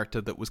one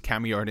character that was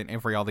cameoed in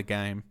every other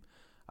game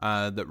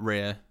that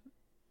Rare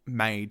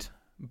made,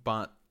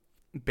 but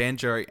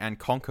Banjo and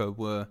Conker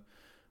were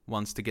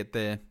ones to get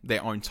their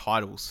own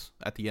titles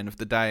at the end of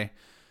the day,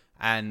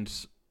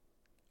 and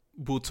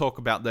we'll talk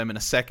about them in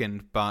a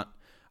second, but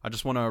I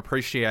just want to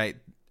appreciate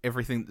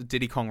everything that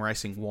Diddy Kong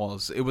Racing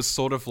was. It was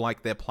sort of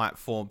like their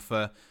platform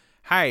for,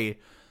 hey,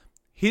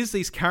 here's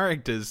these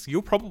characters,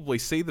 you'll probably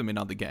see them in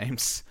other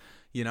games,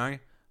 you know?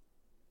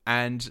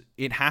 And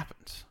it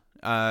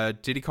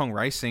happened. Diddy Kong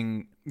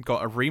Racing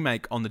got a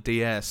remake on the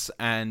DS,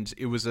 and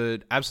it was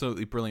an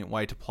absolutely brilliant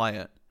way to play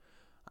it.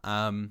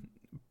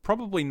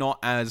 Probably not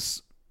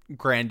as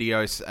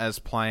grandiose as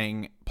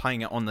playing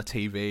it on the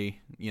TV,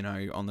 you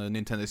know, on the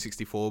Nintendo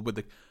 64 with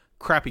the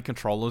crappy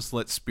controllers,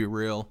 let's be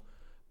real.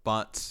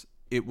 But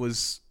it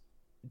was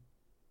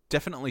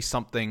definitely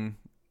something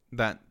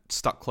that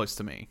stuck close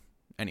to me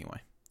anyway.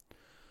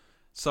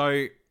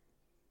 So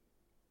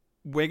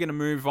we're going to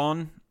move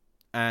on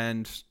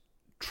and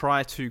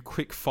try to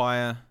quick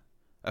fire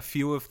a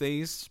few of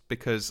these,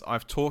 because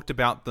I've talked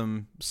about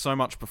them so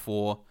much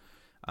before,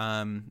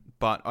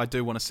 but I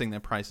do want to sing their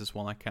praises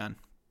while I can.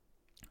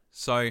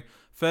 So,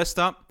 first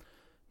up,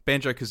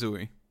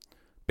 Banjo-Kazooie.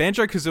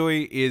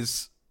 Banjo-Kazooie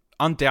is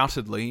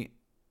undoubtedly,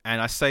 and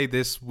I say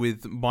this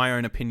with my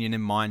own opinion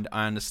in mind,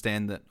 I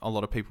understand that a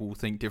lot of people will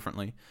think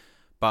differently,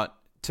 but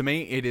to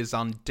me, it is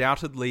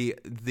undoubtedly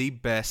the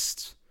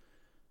best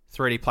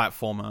 3D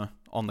platformer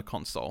on the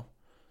console.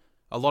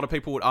 A lot of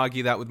people would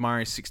argue that with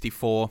Mario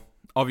 64.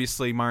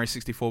 Obviously, Mario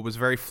 64 was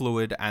very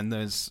fluid, and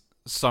there's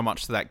so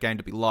much to that game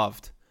to be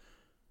loved.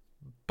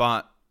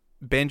 But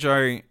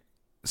Banjo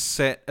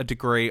set a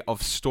degree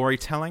of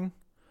storytelling,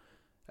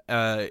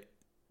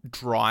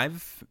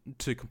 drive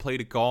to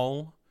complete a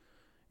goal.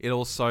 It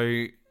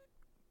also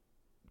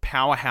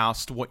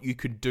powerhoused what you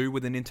could do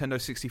with a Nintendo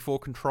 64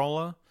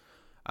 controller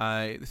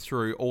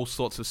through all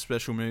sorts of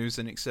special moves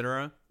and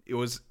etc. It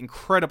was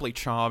incredibly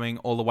charming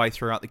all the way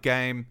throughout the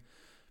game.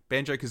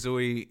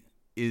 Banjo-Kazooie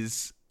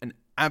is an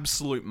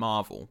absolute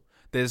marvel.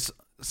 There's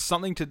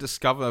something to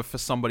discover for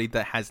somebody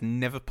that has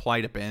never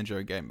played a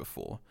Banjo game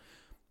before.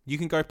 You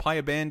can go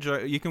play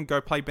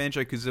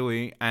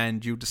Banjo-Kazooie,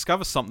 and you'll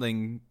discover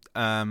something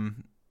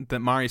that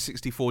Mario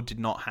 64 did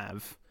not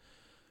have.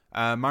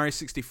 Mario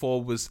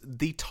 64 was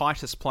the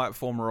tightest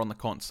platformer on the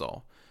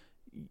console.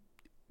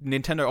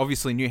 Nintendo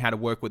obviously knew how to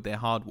work with their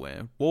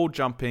hardware. Wall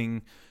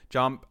jumping,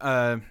 jump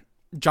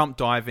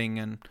diving,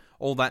 and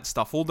all that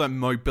stuff. All the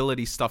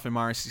mobility stuff in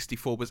Mario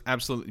 64 was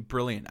absolutely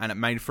brilliant, and it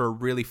made for a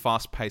really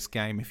fast-paced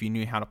game if you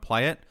knew how to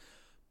play it.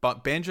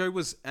 But Banjo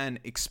was an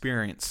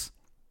experience.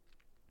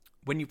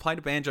 When you played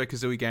a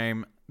Banjo-Kazooie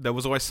game, there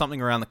was always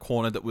something around the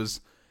corner that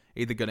was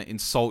either going to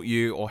insult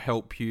you or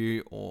help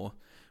you or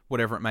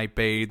whatever it may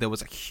be. There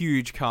was a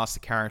huge cast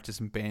of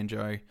characters in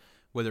Banjo,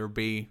 whether it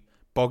be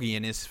Boggy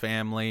and his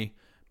family,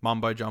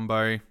 Mumbo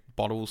Jumbo,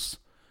 Bottles,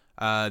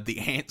 the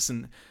ants,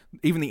 and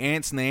even the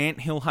ants in the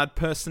anthill had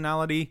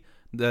personality.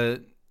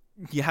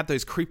 You had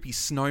those creepy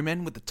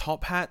snowmen with the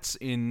top hats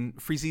in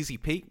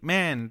Freezeezy Peak.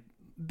 Man,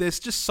 there's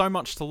just so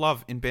much to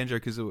love in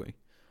Banjo-Kazooie.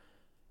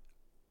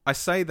 I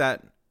say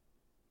that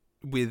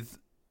with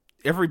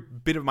every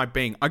bit of my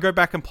being. I go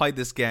back and play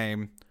this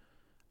game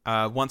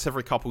once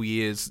every couple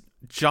years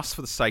just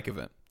for the sake of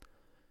it.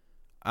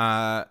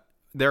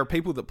 There are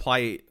people that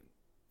play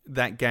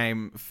that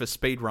game for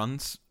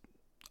speedruns.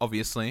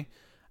 obviously,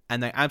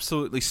 and they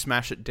absolutely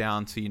smash it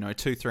down to,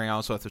 2-3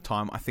 hours worth of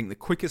time. I think the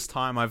quickest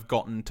time I've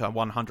gotten to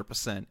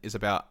 100% is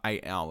about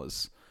 8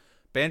 hours.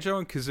 Banjo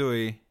and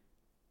Kazooie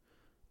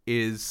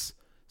is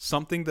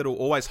something that will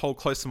always hold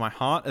close to my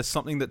heart as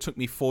something that took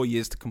me 4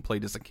 years to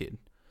complete as a kid.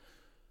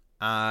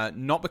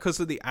 Not because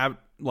of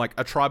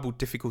a tribal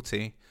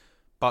difficulty,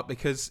 but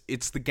because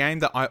it's the game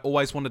that I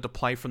always wanted to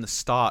play from the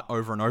start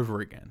over and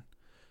over again.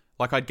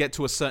 Like, I'd get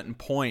to a certain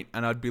point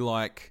and I'd be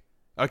like,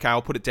 okay,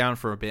 I'll put it down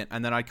for a bit,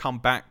 and then I'd come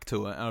back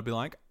to it and I'd be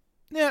like,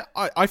 yeah,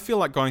 I feel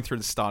like going through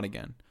the start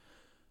again.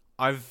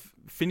 I've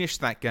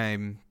finished that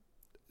game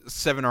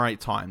 7 or 8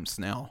 times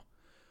now.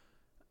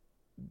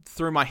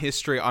 Through my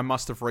history, I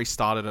must have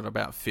restarted at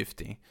about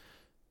 50.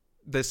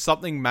 There's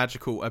something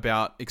magical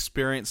about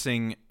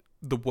experiencing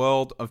the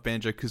world of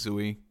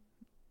Banjo-Kazooie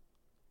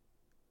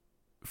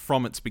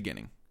from its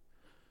beginning.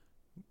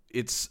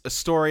 It's a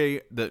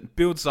story that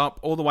builds up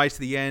all the way to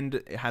the end.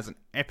 It has an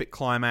epic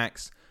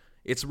climax.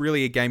 It's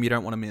really a game you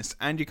don't want to miss.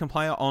 And you can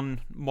play it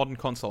on modern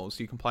consoles.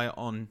 You can play it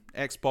on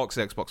Xbox,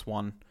 Xbox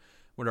One,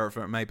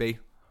 whatever it may be.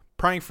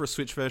 Praying for a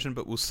Switch version,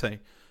 but we'll see.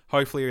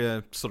 Hopefully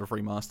a sort of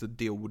remastered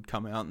deal would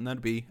come out, and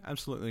that'd be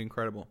absolutely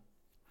incredible.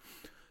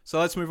 So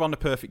let's move on to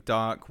Perfect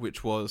Dark,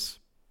 which was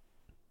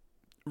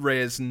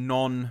Rare's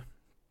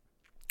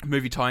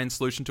non-movie tie-in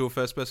solution to a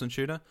first-person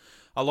shooter.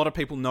 A lot of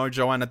people know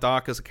Joanna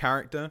Dark as a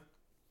character.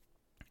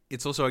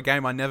 It's also a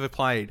game I never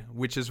played,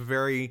 which is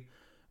very,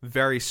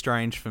 very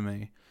strange for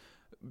me.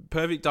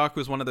 Perfect Dark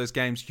was one of those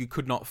games you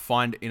could not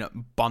find in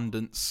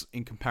abundance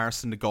in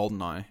comparison to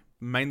GoldenEye,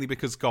 mainly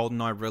because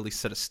GoldenEye really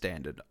set a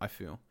standard, I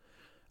feel.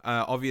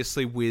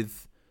 Obviously,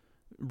 with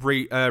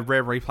Rare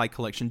Replay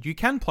Collection, you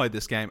can play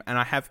this game, and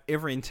I have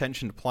every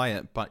intention to play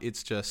it, but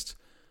it's just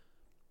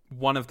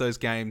one of those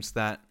games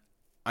that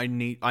I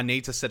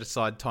need to set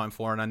aside time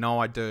for, and I know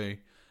I do,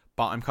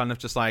 but I'm kind of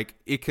just like,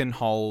 it can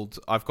hold.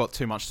 I've got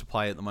too much to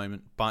play at the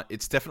moment, but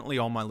it's definitely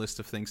on my list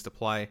of things to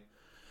play.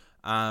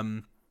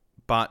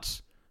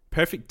 But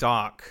Perfect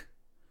Dark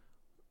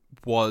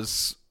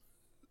was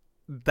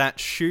that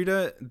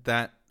shooter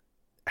that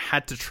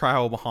had to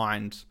trail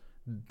behind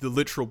the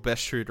literal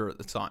best shooter at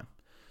the time.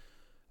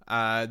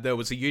 There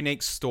was a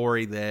unique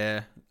story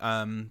there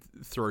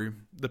through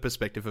the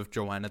perspective of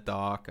Joanna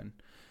Dark, and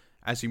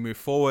as you move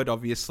forward,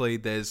 obviously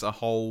there's a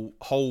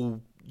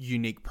whole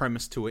unique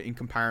premise to it in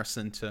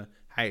comparison to,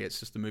 hey, it's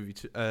just a movie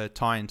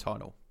tie-in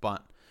title.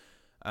 But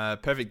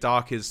Perfect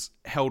Dark is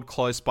held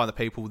close by the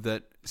people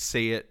that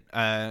see it.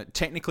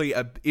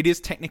 It is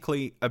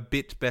technically a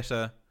bit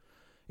better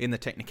in the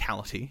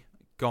technicality.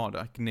 God,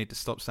 I need to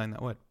stop saying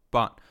that word.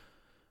 But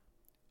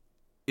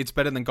it's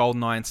better than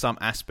GoldenEye in some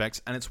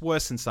aspects, and it's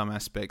worse in some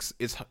aspects.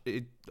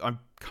 I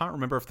can't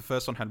remember if the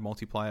first one had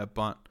multiplayer,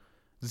 but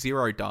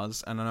Zero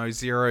does, and I know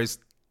Zero's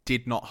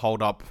did not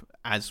hold up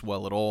as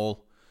well at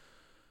all.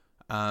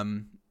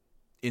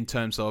 In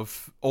terms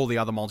of all the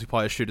other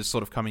multiplayer shooters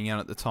sort of coming out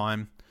at the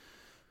time.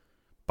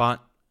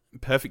 But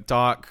Perfect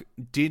Dark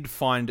did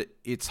find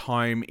its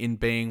home in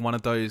being one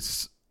of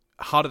those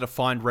harder to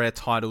find rare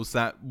titles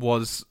that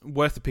was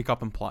worth to pick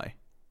up and play.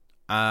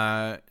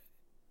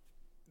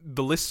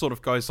 The list sort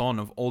of goes on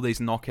of all these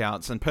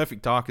knockouts, and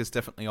Perfect Dark is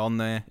definitely on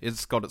there.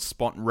 It's got its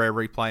spot in Rare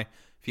Replay.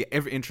 If you're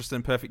ever interested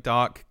in Perfect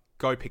Dark,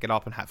 go pick it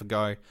up and have a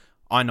go.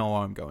 I know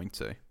I'm going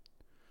to.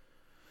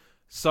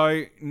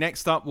 So,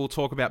 next up, we'll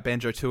talk about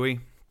Banjo-Tooie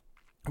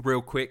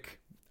real quick.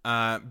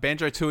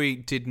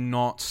 Banjo-Tooie did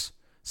not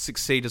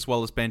succeed as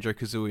well as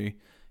Banjo-Kazooie.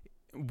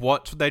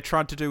 What they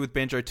tried to do with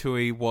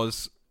Banjo-Tooie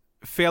was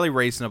fairly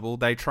reasonable.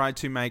 They tried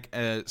to make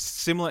a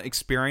similar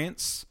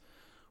experience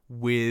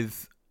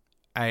with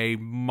a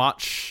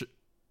much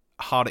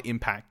harder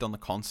impact on the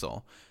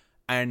console.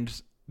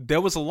 And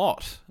there was a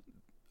lot.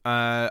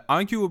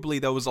 Arguably,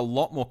 there was a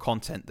lot more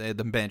content there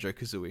than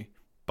Banjo-Kazooie.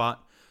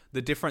 But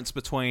the difference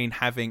between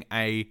having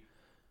a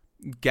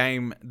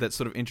game that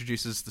sort of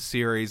introduces the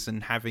series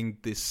and having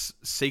this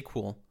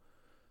sequel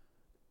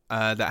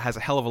that has a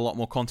hell of a lot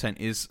more content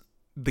is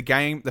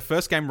the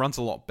first game runs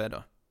a lot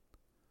better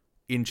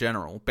in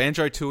general.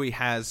 Banjo-Tooie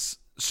has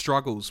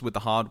struggles with the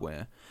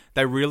hardware.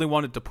 They really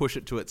wanted to push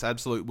it to its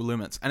absolute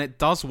limits, and it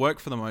does work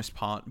for the most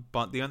part,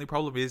 but the only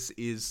problem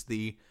is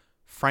the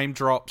frame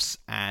drops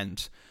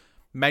and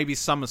maybe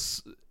some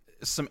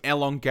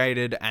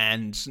elongated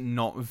and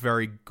not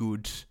very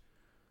good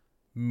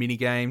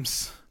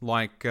minigames,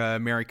 like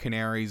Mary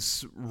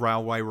Canary's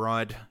Railway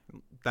Ride.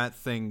 That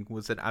thing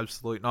was an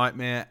absolute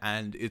nightmare,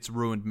 and it's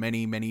ruined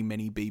many, many,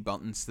 many B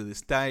buttons to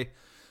this day.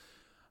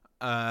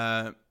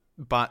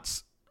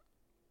 But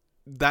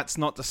that's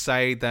not to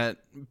say that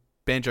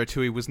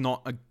Banjo-Tooie was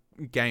not a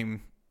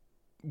game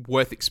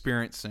worth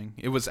experiencing.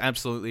 It was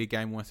absolutely a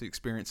game worth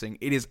experiencing.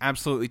 It is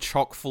absolutely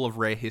chock full of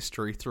rare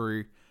history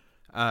through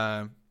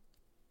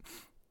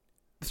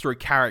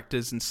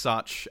characters and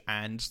such,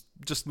 and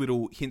just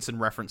little hints and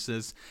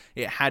references.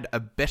 It had a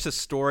better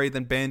story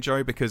than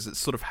Banjo because it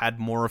sort of had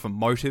more of a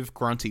motive.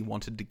 Grunty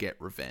wanted to get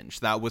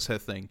revenge. That was her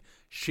thing.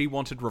 She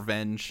wanted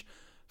revenge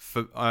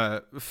for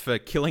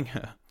killing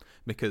her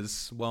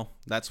because, well,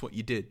 that's what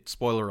you did.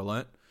 Spoiler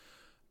alert.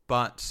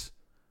 but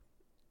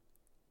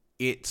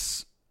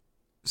it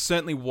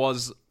certainly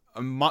was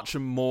a much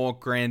more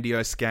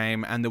grandiose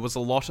game, and there was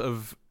a lot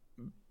of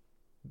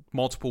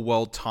multiple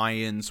world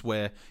tie-ins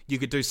where you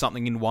could do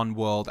something in one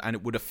world and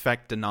it would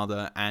affect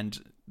another,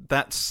 and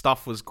that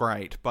stuff was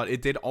great, but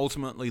it did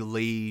ultimately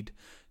lead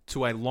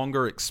to a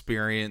longer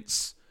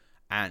experience,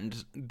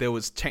 and there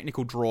was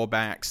technical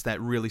drawbacks that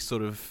really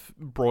sort of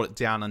brought it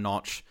down a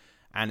notch.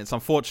 And it's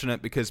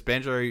unfortunate because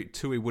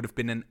Banjo-Tooie would have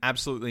been an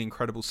absolutely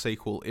incredible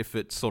sequel if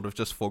it sort of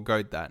just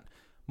foregoed that.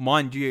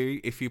 Mind you,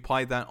 if you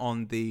play that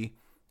on the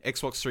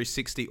Xbox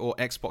 360 or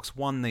Xbox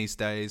One these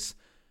days,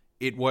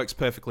 it works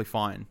perfectly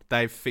fine.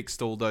 They've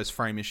fixed all those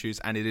frame issues,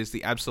 and it is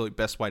the absolute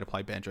best way to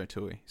play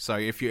Banjo-Tooie. So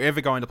if you're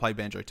ever going to play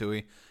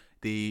Banjo-Tooie,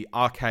 the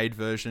arcade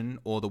version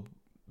or the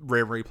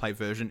Rare Replay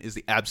version is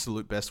the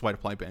absolute best way to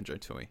play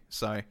Banjo-Tooie.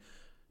 So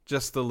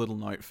just a little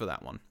note for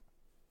that one.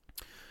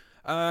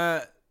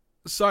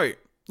 So,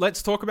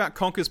 let's talk about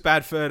Conker's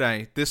Bad Fur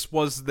Day. This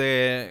was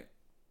their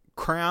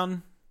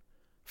crown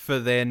for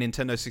their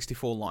Nintendo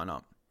 64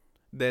 lineup.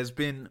 There's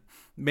been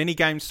many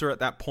games through at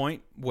that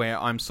point where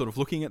I'm sort of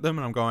looking at them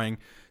and I'm going,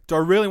 do I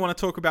really want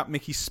to talk about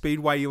Mickey's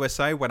Speedway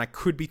USA when I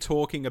could be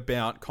talking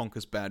about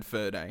Conker's Bad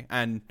Fur Day?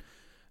 And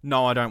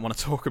no, I don't want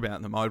to talk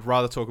about them. I would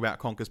rather talk about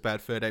Conker's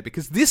Bad Fur Day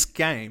because this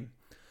game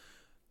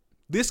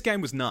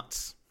was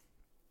nuts.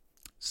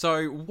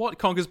 So, what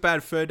Conker's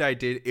Bad Fur Day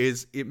did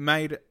is it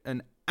made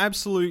an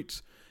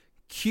absolute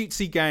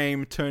cutesy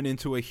game turn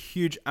into a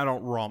huge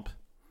adult romp.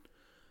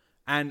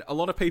 And a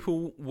lot of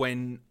people,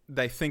 when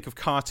they think of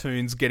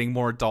cartoons getting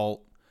more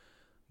adult,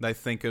 they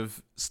think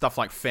of stuff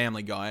like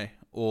Family Guy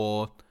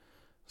or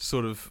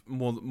sort of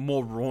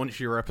more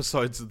raunchier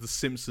episodes of The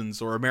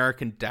Simpsons or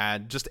American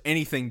Dad, just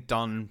anything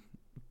done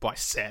by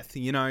Seth,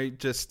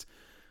 just...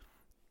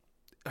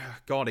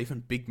 God, even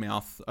Big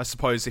Mouth, I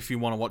suppose, if you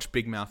want to watch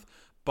Big Mouth.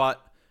 But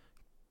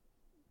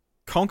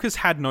Conker's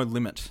had no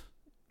limit.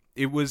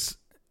 It was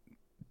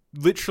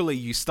literally,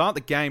 you start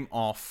the game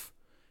off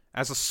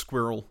as a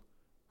squirrel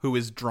who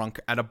is drunk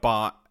at a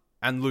bar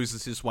and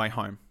loses his way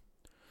home.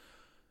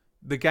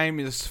 The game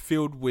is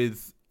filled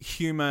with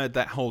humor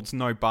that holds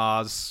no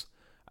bars,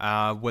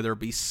 whether it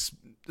be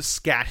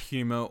scat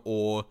humor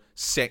or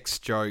sex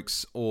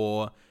jokes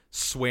or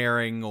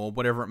swearing or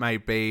whatever it may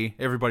be.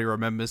 Everybody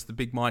remembers the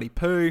Big Mighty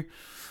Pooh.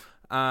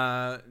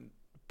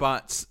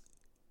 But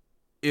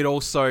it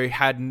also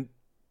had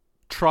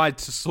tried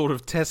to sort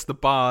of test the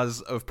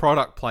bars of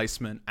product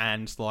placement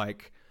and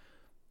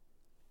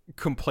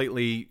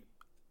completely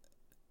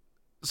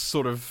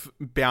sort of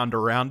bound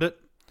around it.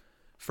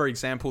 For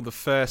example, the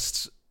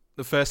first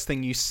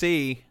thing you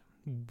see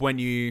when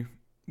you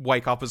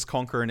wake up as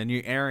Conker in a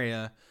new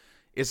area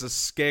is a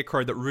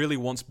scarecrow that really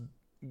wants,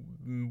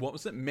 what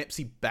was it?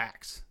 Mepsi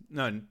Packs.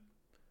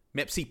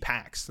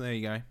 There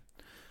you go.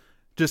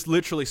 Just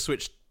literally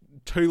switched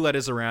 2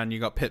 letters around, you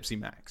got Pepsi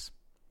Max.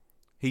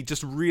 He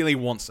just really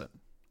wants it.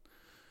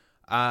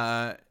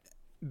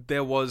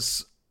 There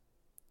was...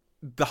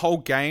 The whole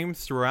game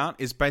throughout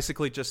is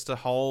basically just a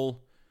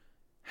whole...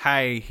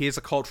 Hey, here's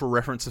a cultural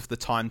reference of the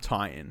time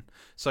tie-in.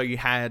 So you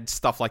had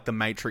stuff like The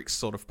Matrix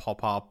sort of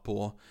pop up,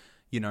 or,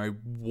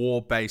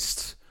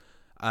 war-based...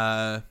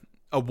 a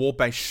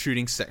war-based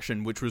shooting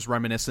section, which was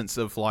reminiscent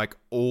of,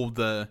 all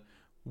the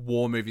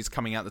war movies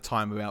coming out at the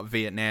time about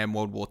Vietnam,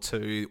 World War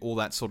II, all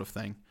that sort of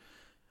thing.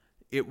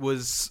 It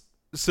was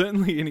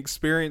certainly an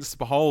experience to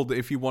behold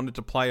if you wanted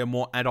to play a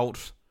more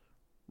adult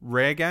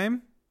Rare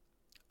game.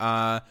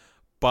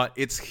 But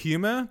its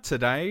humor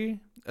today,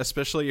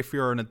 especially if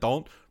you're an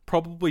adult,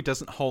 probably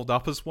doesn't hold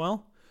up as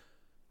well.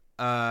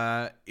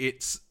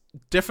 It's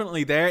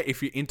definitely there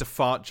if you're into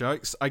fart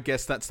jokes. I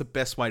guess that's the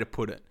best way to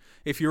put it.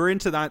 If you're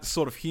into that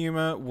sort of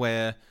humor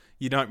where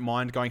you don't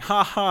mind going,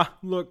 ha ha,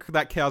 look,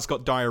 that cow's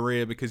got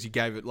diarrhea because you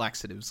gave it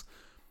laxatives,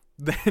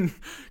 then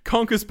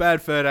Conker's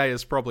Bad Fur Day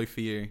is probably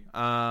for you.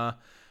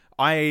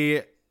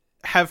 I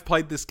have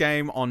played this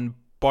game on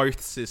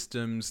both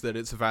systems that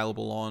it's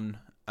available on.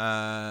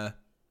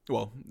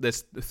 Well,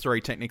 there's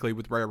 3 technically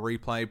with Rare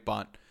Replay,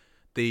 but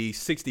the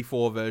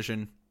 64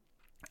 version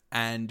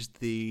and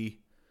the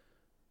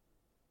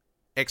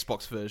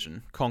Xbox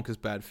version, Conker's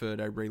Bad Fur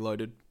Day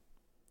Reloaded,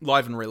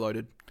 Live and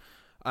Reloaded.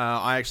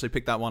 I actually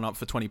picked that one up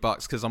for $20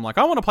 because I'm like,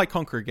 I want to play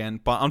Conker again.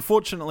 But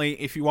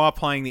unfortunately, if you are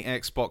playing the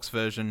Xbox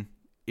version,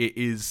 it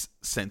is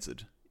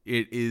censored.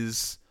 It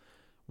is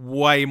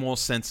way more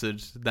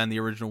censored than the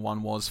original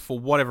one was for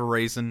whatever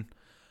reason.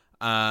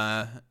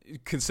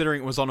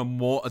 Considering it was on a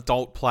more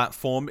adult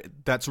platform,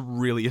 that's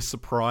really a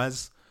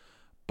surprise.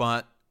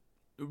 But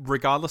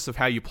regardless of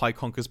how you play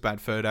Conker's Bad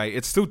Fur Day,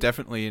 it's still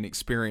definitely an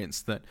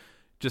experience that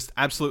just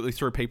absolutely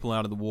threw people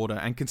out of the water.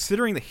 And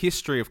considering the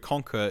history of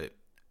Conker,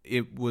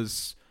 it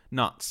was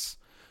nuts.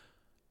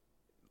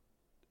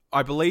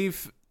 I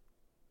believe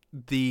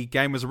the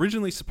game was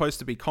originally supposed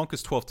to be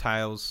Conker's 12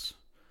 Tales,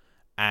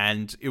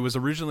 and it was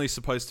originally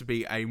supposed to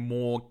be a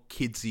more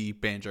kidsy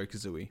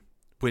Banjo-Kazooie,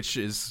 which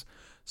is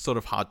sort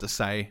of hard to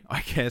say,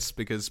 I guess,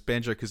 because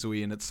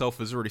Banjo-Kazooie in itself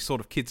is already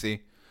sort of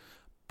kidsy.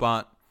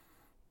 But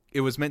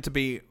it was meant to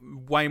be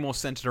way more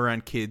centered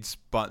around kids,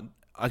 but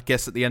I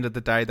guess at the end of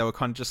the day, they were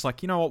kind of just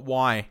like, you know what,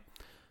 why?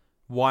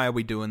 Why are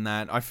we doing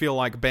that? I feel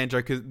like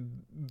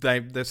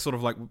they're sort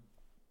of like,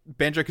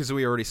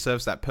 Banjo-Kazooie already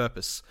serves that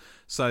purpose.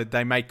 So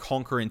they made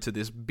Conker into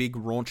this big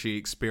raunchy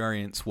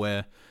experience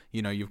where,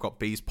 you know, you've got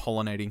bees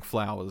pollinating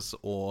flowers,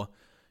 or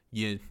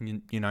you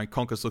know,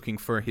 Conker's looking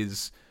for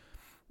his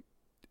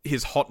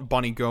hot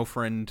bunny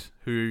girlfriend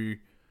who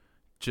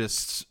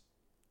just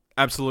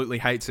absolutely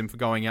hates him for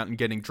going out and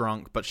getting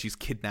drunk, but she's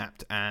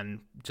kidnapped, and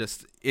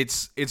just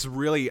it's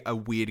really a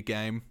weird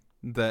game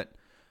that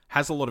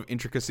has a lot of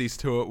intricacies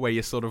to it, where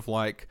you're sort of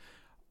like,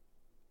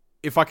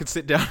 if I could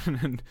sit down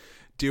and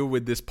deal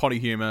with this potty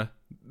humor,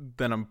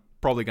 then I'm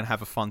probably going to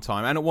have a fun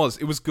time. And it was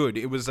good.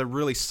 It was a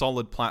really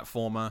solid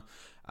platformer.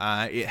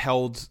 It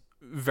held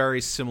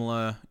very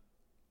similar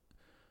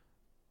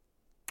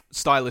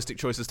stylistic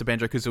choices to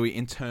Banjo-Kazooie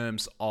in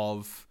terms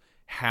of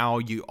how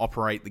you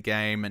operate the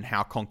game and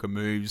how Conker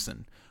moves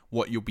and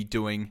what you'll be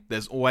doing.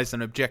 There's always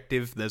an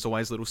objective. There's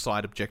always little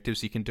side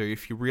objectives you can do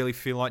if you really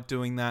feel like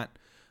doing that.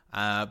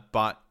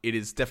 But it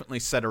is definitely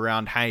set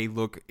around, hey,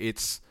 look,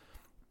 it's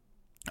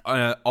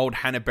an old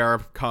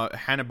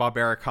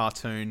Hanna-Barbera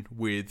cartoon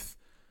with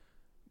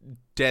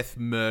death,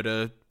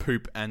 murder,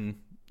 poop, and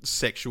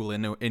sexual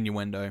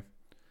innuendo.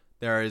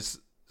 There is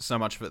so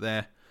much of it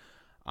there.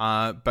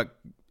 But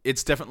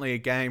it's definitely a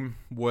game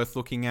worth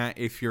looking at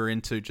if you're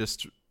into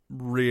just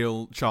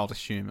real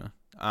childish humor.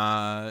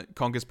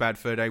 Conker's Bad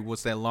Fur Day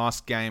was their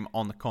last game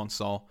on the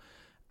console,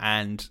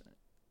 and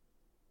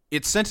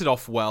it sent it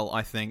off well,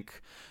 I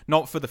think.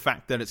 Not for the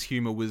fact that its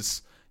humor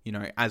was, you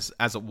know, as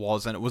it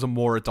was, and it was a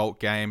more adult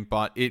game,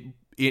 but it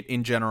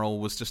in general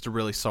was just a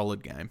really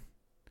solid game.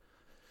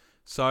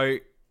 So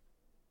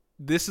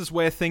this is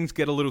where things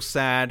get a little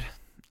sad,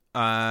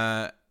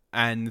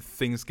 and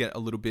things get a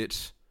little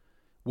bit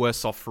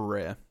worse off for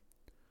Rare.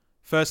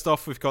 First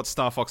off, we've got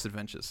Star Fox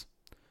Adventures.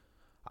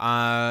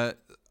 A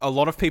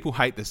lot of people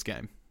hate this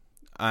game,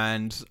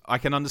 and I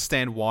can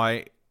understand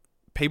why.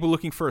 People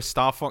looking for a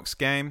Star Fox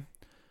game,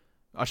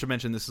 I should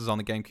mention this is on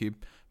the GameCube,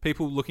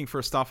 people looking for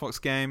a Star Fox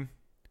game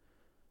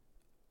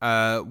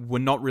were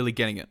not really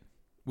getting it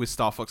with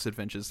Star Fox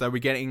Adventures. They were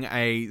getting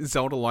a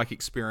Zelda-like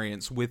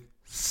experience with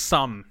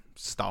some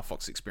Star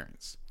Fox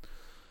experience,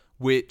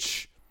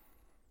 which,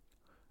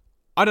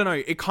 I don't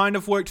know, it kind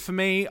of worked for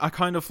me. I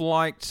kind of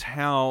liked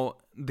how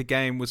the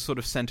game was sort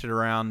of centered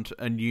around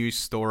a new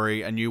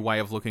story, a new way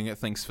of looking at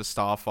things for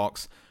Star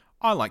Fox.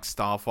 I like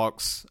Star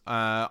Fox.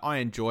 I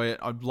enjoy it.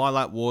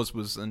 Lilac Wars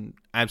was an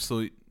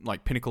absolute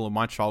pinnacle of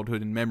my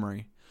childhood and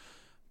memory.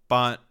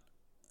 But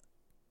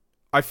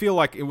I feel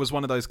like it was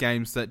one of those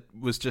games that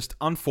was just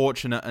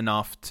unfortunate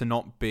enough to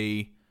not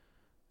be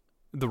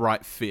the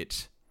right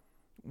fit.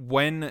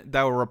 When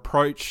they were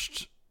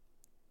approached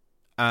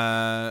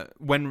by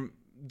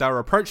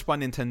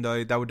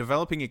Nintendo, they were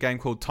developing a game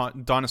called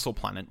Dinosaur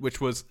Planet, which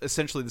was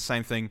essentially the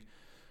same thing,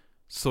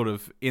 sort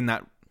of in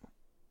that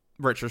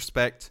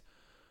retrospect.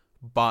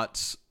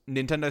 But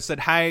Nintendo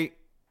said, hey,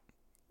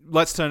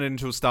 let's turn it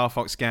into a Star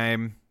Fox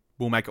game.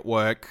 We'll make it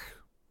work.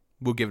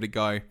 We'll give it a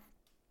go.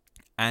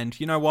 And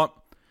you know what?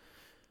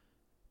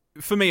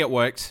 For me, it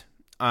worked.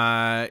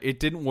 It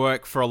didn't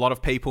work for a lot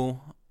of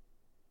people.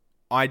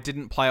 I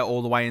didn't play it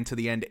all the way into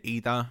the end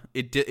either.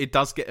 It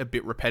does get a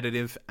bit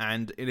repetitive,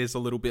 and it is a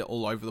little bit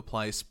all over the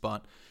place,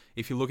 but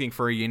if you're looking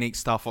for a unique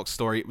Star Fox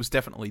story, it was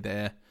definitely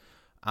there.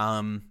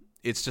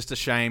 It's just a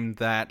shame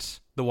that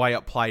the way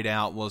it played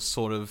out was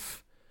sort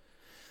of,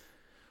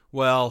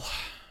 well,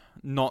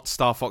 not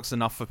Star Fox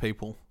enough for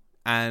people,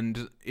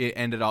 and it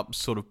ended up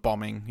sort of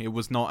bombing. It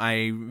was not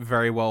a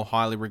very well,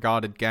 highly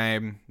regarded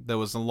game. There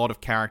was a lot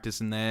of characters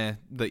in there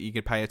that you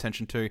could pay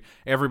attention to.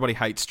 Everybody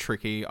hates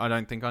Tricky. I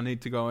don't think I need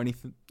to go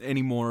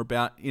any more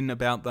about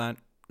that.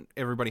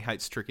 Everybody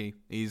hates Tricky.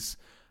 He's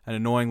an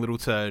annoying little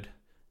turd,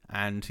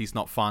 and he's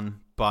not fun,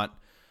 but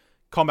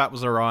combat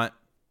was alright.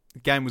 The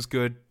game was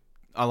good.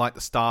 I like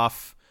the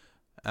staff.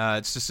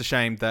 It's just a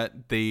shame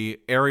that the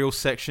aerial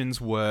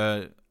sections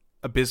were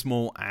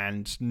abysmal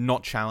and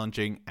not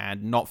challenging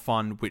and not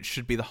fun, which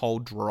should be the whole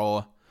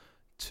draw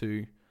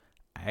to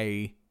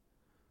a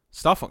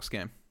Star Fox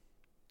game.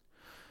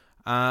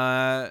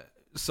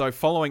 So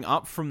following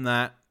up from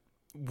that,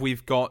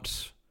 we've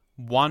got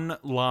one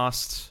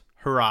last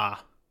hurrah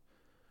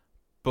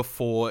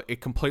before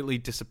it completely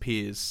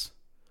disappears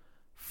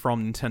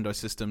from Nintendo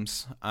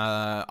systems,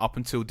 up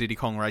until Diddy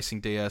Kong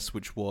Racing DS,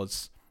 which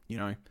was,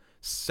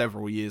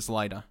 several years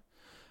later.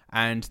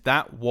 And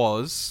that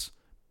was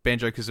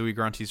Banjo-Kazooie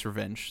Grunty's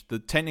Revenge.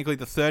 Technically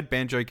the third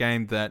Banjo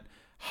game that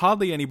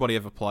hardly anybody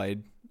ever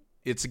played.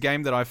 It's a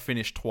game that I've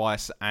finished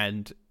twice,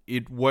 and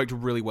it worked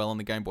really well on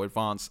the Game Boy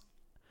Advance.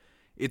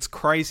 It's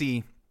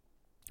crazy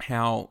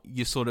how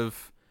you sort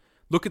of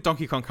look at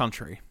Donkey Kong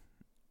Country,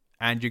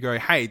 and you go,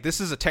 hey, this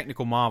is a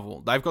technical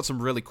marvel. They've got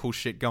some really cool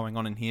shit going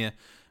on in here.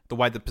 The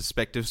way the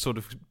perspective sort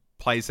of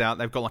plays out.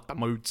 They've got the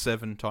Mode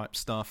 7 type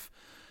stuff.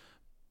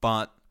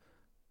 But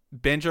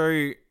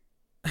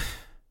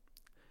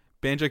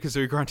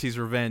Banjo-Kazooie Grunty's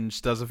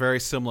Revenge does a very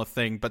similar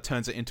thing, but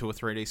turns it into a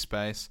 3D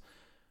space.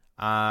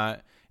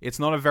 It's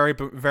not a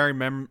very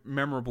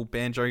memorable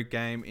Banjo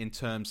game in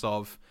terms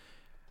of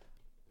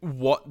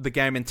what the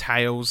game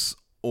entails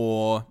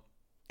or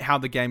how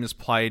the game is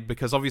played,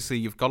 because obviously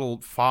you've got a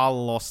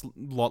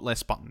lot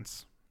less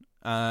buttons,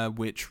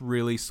 which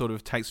really sort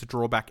of takes a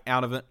drawback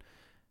out of it,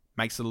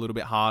 makes it a little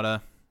bit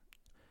harder.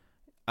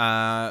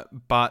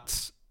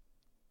 But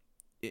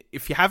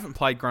if you haven't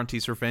played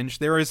Grunty's Revenge,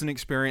 there is an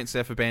experience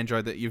there for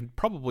Banjo that you've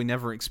probably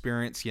never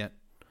experienced yet.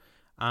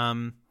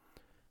 And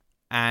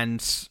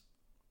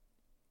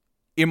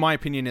in my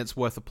opinion, it's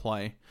worth a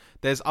play.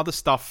 There's other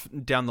stuff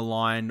down the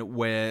line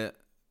where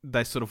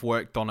they sort of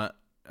worked on a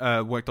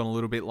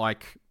little bit,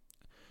 like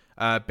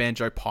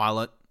Banjo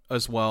Pilot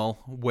as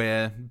well,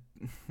 where,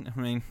 I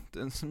mean, it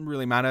doesn't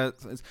really matter.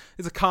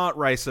 It's a kart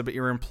racer, but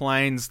you're in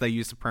planes. They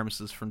use the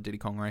premises from Diddy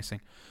Kong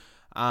Racing.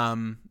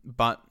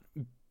 But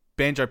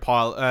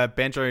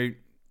Banjo-Kazooie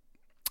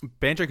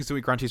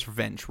Grunty's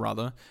Revenge,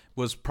 rather,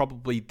 was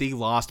probably the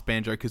last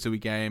Banjo-Kazooie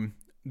game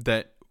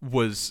that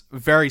was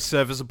very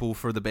serviceable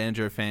for the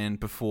Banjo fan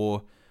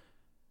before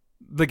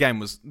the game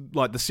was,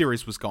 like, the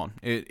series was gone.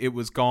 It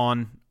was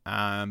gone.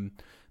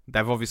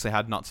 They've obviously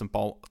had nuts and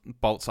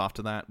bolts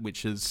after that,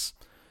 which is,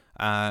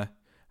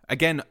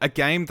 again, a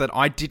game that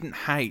I didn't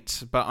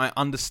hate, but I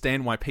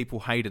understand why people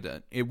hated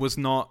it. It was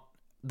not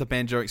the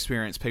Banjo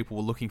experience people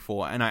were looking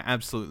for, and I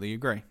absolutely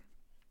agree.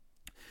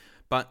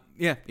 But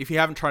yeah, if you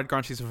haven't tried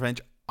Grunty's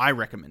Revenge, I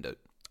recommend it.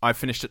 I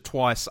finished it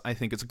twice. I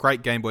think it's a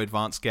great Game Boy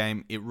Advance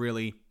game. It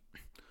really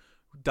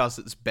does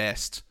its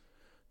best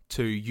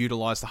to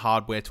utilize the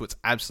hardware to its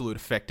absolute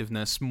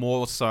effectiveness,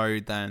 more so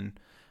than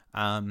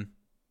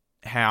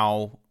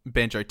how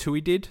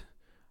Banjo-Tooie did,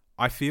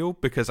 I feel,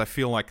 because I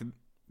feel like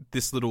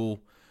this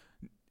little,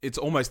 it's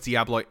almost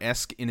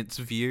Diablo-esque in its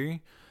view,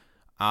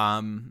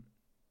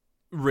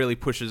 really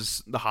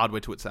pushes the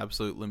hardware to its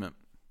absolute limit.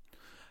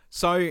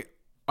 So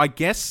I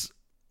guess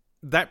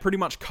that pretty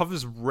much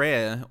covers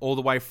Rare all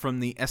the way from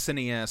the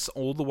SNES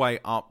all the way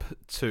up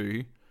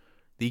to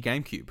the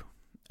GameCube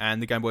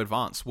and the Game Boy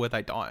Advance, where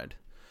they died.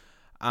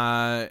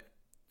 I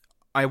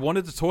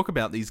wanted to talk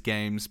about these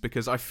games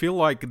because I feel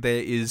like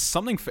there is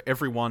something for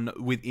everyone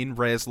within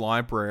Rare's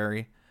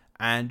library,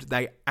 and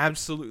they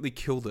absolutely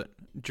killed it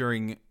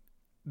during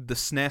the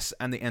SNES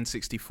and the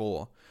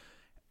N64.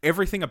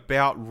 Everything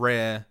about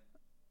Rare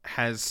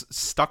has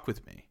stuck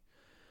with me.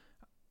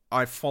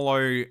 I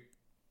follow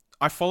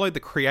the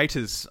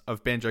creators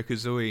of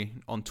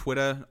Banjo-Kazooie on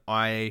Twitter.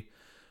 I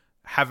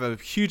have a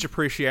huge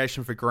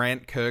appreciation for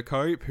Grant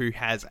Kirkhope, who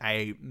has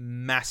a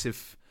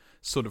massive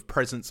sort of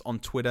presence on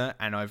Twitter,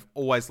 and I've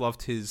always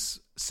loved his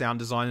sound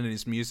design and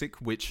his music,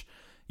 which,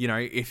 you know,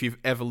 if you've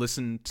ever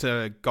listened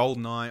to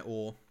GoldenEye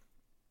or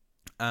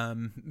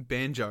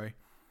Banjo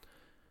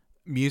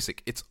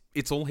music,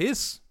 it's all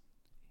his.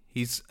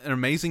 He's an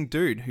amazing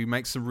dude who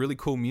makes some really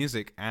cool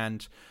music,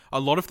 and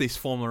a lot of these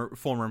former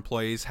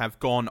employees have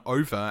gone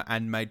over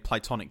and made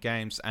Playtonic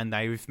games, and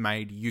they've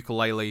made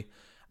Yooka-Laylee,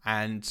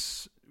 and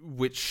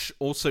which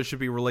also should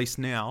be released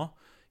now,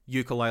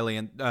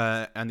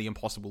 Yooka-Laylee and the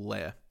Impossible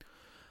Lair.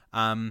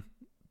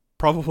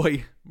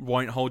 Probably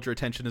won't hold your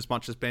attention as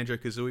much as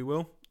Banjo-Kazooie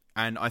will,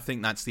 and I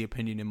think that's the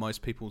opinion in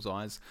most people's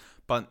eyes,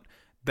 but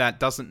that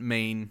doesn't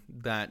mean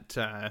that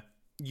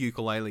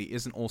Yooka-Laylee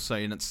isn't also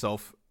in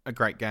itself a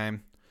great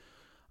game.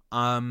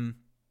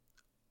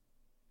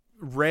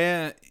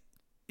 Rare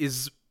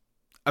is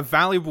a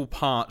valuable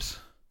part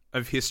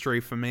of history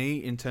for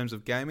me in terms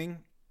of gaming,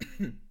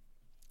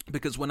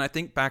 because when I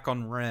think back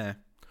on Rare,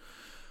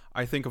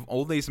 I think of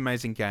all these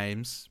amazing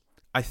games,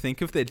 I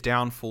think of their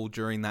downfall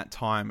during that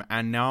time,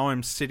 and now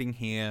I'm sitting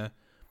here,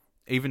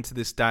 even to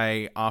this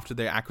day, after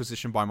their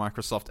acquisition by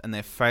Microsoft and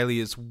their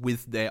failures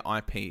with their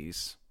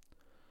IPs,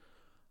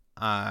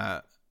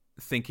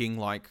 thinking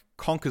like,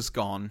 Conker's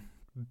gone,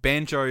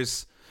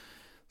 Banjo's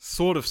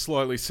sort of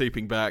slowly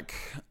seeping back.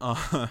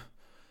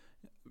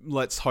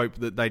 Let's hope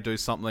that they do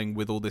something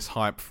with all this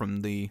hype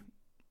from the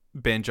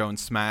Banjo and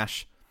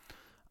Smash.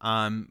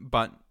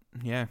 But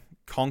yeah,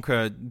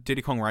 Conker,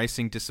 Diddy Kong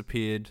Racing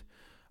disappeared.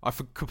 I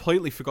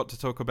completely forgot to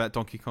talk about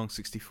Donkey Kong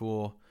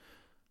 64,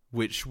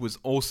 which was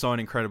also an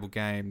incredible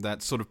game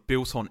that sort of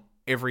built on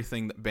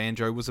everything that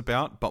Banjo was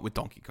about, but with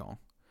Donkey Kong.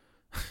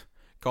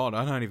 God,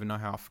 I don't even know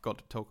how I forgot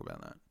to talk about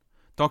that.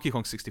 Donkey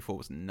Kong 64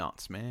 was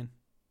nuts, man.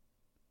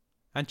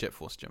 And Jet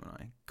Force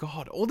Gemini.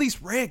 God, all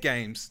these Rare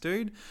games,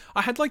 dude.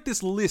 I had like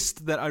this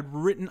list that I'd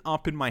written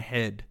up in my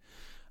head,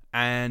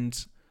 and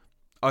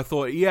I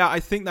thought, yeah,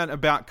 I think that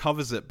about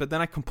covers it, but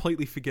then I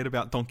completely forget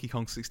about Donkey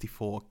Kong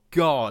 64.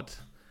 God,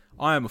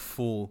 I am a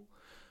fool.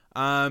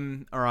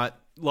 Alright,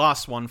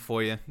 last one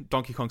for you.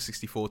 Donkey Kong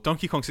 64.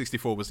 Donkey Kong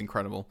 64 was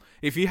incredible.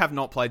 If you have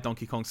not played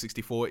Donkey Kong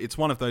 64, it's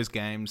one of those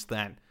games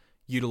that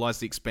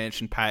utilized the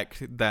expansion pack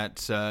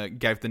that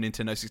gave the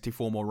Nintendo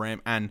 64 more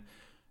RAM, and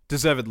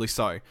deservedly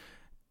so.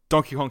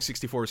 Donkey Kong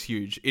 64 is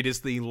huge. It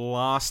is the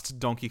last major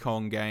Donkey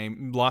Kong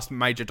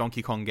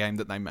game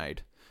that they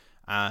made.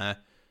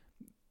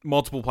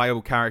 Multiple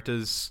playable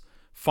characters,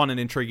 fun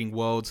and intriguing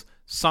worlds.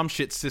 Some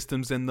shit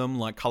systems in them,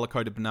 like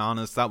color-coded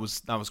bananas, that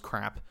was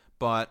crap.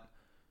 But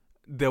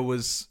there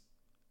was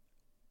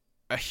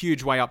a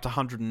huge way up to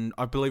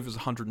I believe it was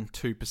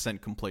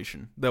 102%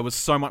 completion. There was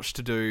so much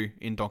to do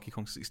in Donkey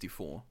Kong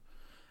 64.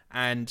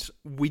 And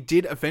we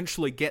did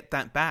eventually get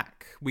that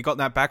back. We got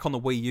that back on the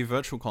Wii U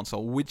Virtual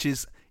Console, which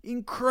is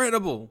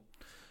incredible,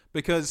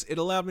 because it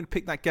allowed me to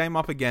pick that game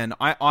up again.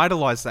 I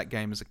idolized that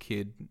game as a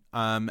kid,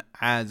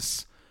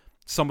 as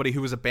somebody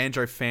who was a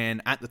Banjo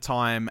fan at the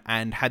time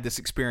and had this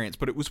experience,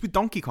 but it was with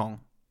Donkey Kong.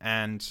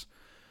 And,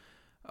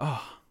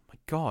 oh my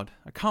god,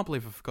 I can't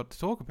believe I forgot to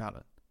talk about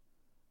it.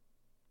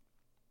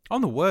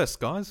 I'm the worst,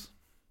 guys.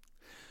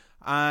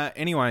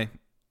 Anyway,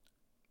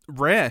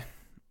 Rare.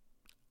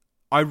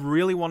 I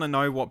really want to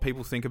know what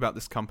people think about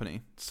this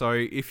company. So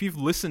if you've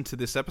listened to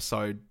this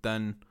episode,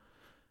 then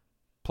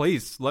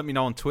please let me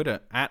know on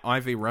Twitter,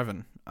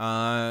 @IVRevan.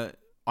 I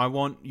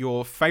want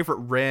your favorite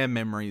Rare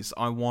memories.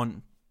 I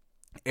want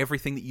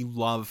everything that you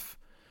love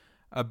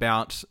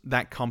about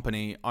that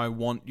company. I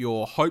want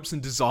your hopes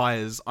and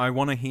desires. I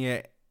want to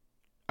hear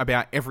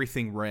about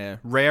everything Rare.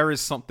 Rare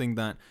is something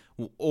that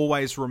will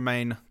always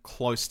remain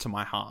close to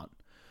my heart.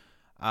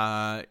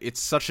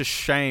 It's such a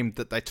shame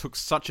that they took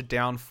such a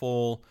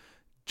downfall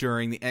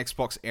during the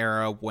Xbox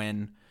era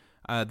when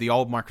the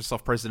old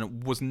Microsoft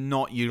president was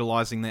not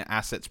utilizing their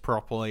assets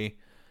properly.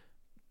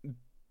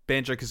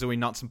 Banjo-Kazooie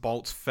nuts and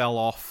bolts fell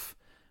off.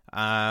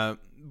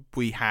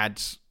 We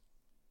had...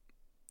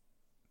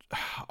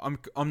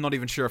 I'm not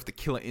even sure if the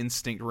Killer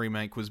Instinct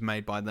remake was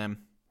made by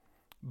them.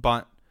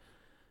 But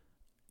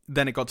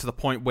then it got to the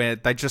point where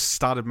they just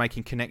started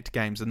making Kinect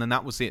games, and then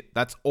that was it.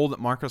 That's all that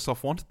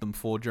Microsoft wanted them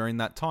for during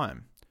that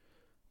time,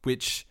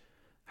 which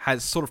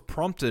has sort of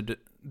prompted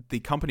the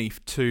company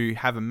to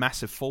have a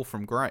massive fall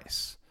from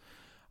grace.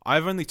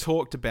 I've only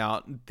talked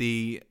about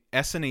the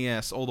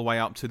SNES all the way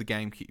up to the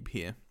GameCube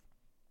here.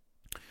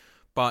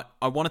 But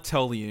I want to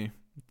tell you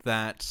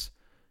that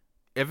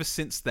ever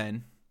since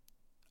then,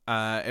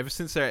 ever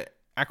since their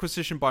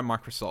acquisition by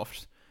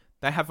Microsoft,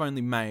 they have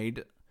only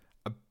made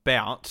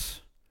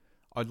about,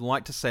 I'd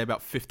like to say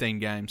about 15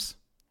 games.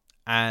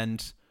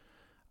 And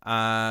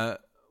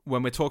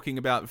when we're talking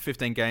about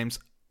 15 games,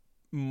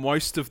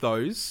 most of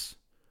those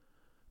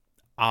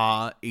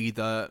are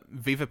either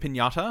Viva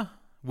Pinata,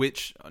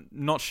 which,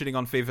 not shitting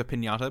on Viva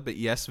Pinata, but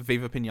yes,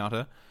 Viva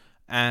Pinata,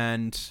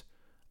 and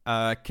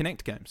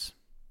Kinect games.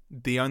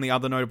 The only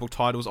other notable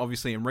titles,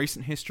 obviously, in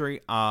recent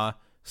history are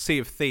Sea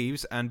of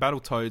Thieves and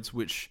Battletoads,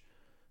 which,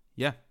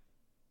 yeah,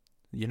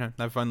 you know,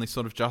 they've only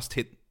sort of just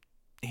hit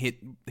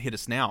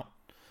us now.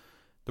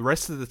 The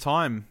rest of the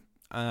time,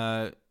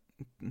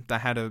 they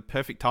had a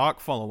Perfect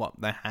Dark follow-up.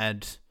 They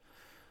had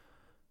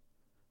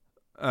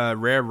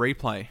Rare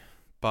Replay,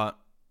 but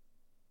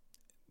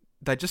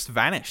they just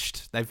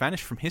vanished. They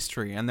vanished from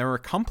history, and they're a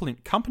company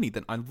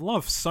that I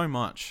love so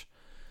much.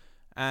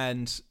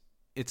 And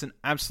it's an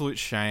absolute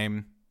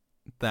shame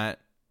that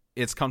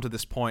it's come to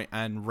this point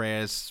and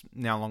Rare's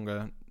now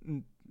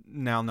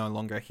no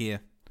longer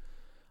here.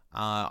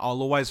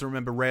 I'll always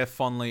remember Rare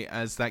fondly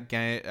as that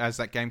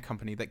game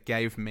company that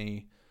gave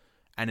me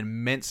an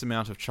immense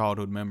amount of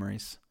childhood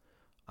memories.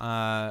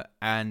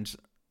 And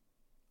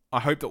I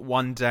hope that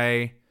one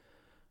day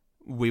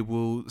we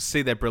will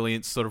see their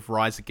brilliance sort of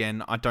rise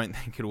again. I don't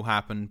think it'll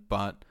happen,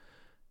 but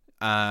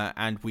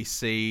and we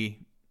see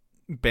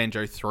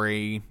Banjo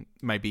 3,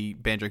 maybe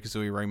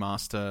Banjo-Kazooie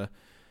Remaster,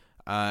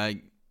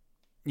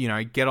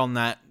 get on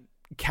that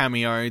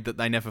cameo that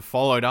they never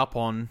followed up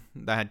on.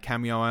 They had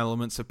cameo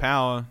elements of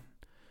power.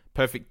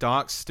 Perfect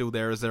Dark's still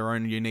there as their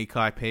own unique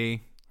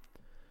IP.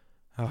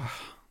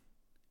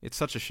 It's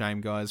such a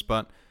shame, guys,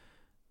 but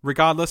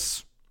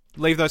regardless,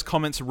 leave those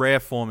comments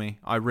Rare for me.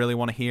 I really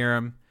want to hear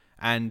them.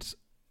 And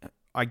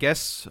I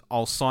guess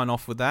I'll sign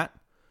off with that.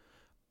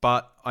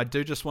 But I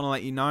do just want to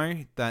let you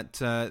know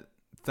that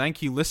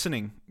thank you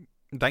listening.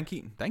 Thank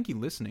you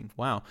listening.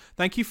 Wow.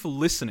 Thank you for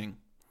listening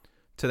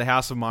to the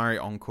House of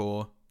Mario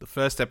Encore, the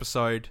first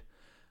episode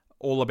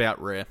all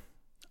about Rare,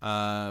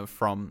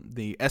 from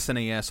the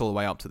SNES all the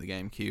way up to the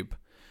GameCube.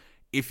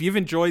 If you've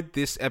enjoyed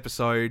this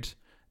episode,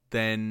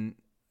 then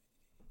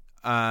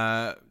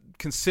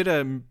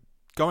consider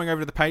going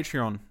over to the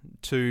Patreon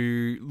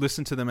to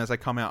listen to them as they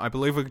come out. I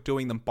believe we're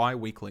doing them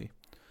bi-weekly.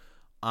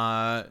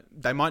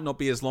 They might not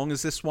be as long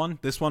as this one.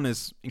 This one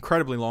is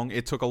incredibly long.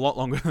 It took a lot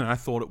longer than I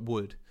thought it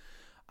would.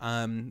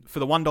 For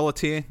the $1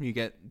 tier, you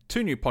get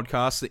 2 new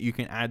podcasts that you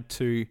can add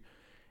to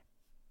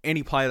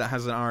any player that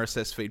has an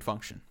RSS feed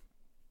function.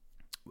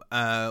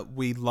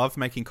 We love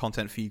making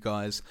content for you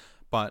guys,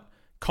 but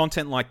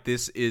content like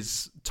this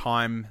is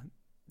time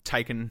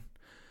taken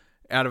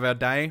out of our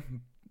day,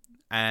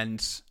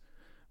 and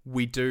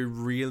we do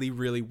really,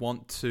 really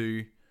want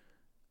to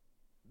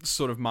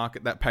sort of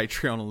market that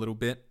Patreon a little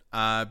bit,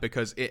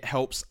 because it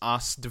helps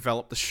us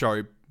develop the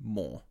show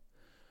more.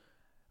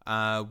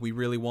 We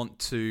really want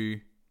to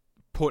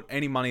put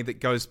any money that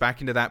goes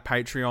back into that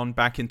Patreon,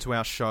 back into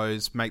our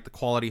shows, make the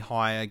quality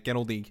higher, get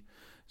all the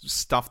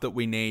stuff that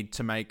we need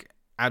to make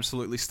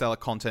absolutely stellar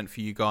content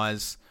for you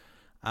guys.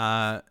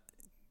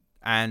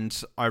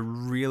 and I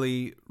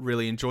really,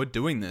 really enjoyed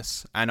doing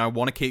this, and I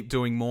want to keep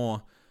doing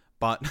more.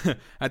 But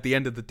at the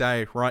end of the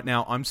day, right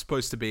now, I'm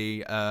supposed to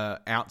be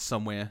out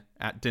somewhere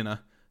at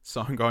dinner,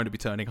 so I'm going to be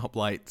turning up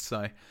late.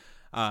 So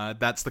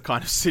that's the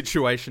kind of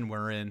situation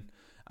we're in.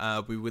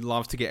 We would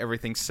love to get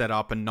everything set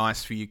up and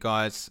nice for you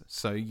guys,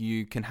 so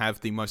you can have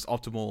the most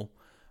optimal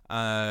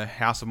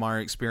House of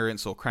Mario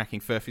experience or Cracking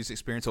Furfies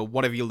experience or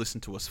whatever you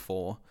listen to us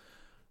for.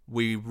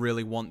 We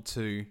really want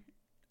to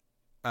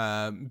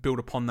build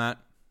upon that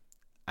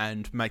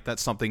and make that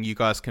something you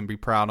guys can be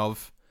proud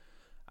of.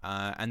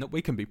 And that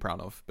we can be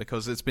proud of,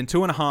 because it's been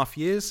 2.5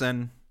 years,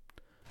 and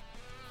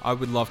I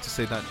would love to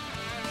see that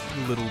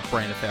little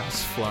brand of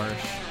ours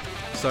flourish.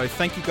 So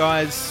thank you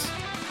guys.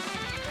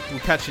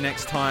 We'll catch you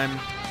next time.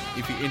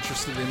 If you're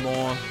interested in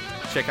more,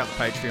 check out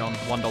the Patreon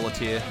 $1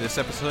 tier. This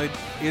episode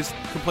is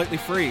completely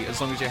free as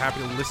long as you're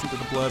happy to listen to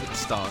the blurb at the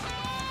start.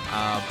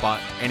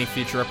 But any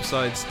future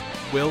episodes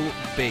will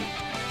be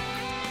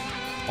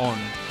on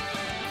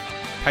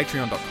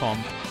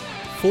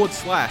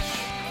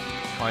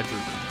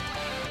patreon.com/Hydruben.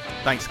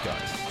 Thanks,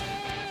 guys.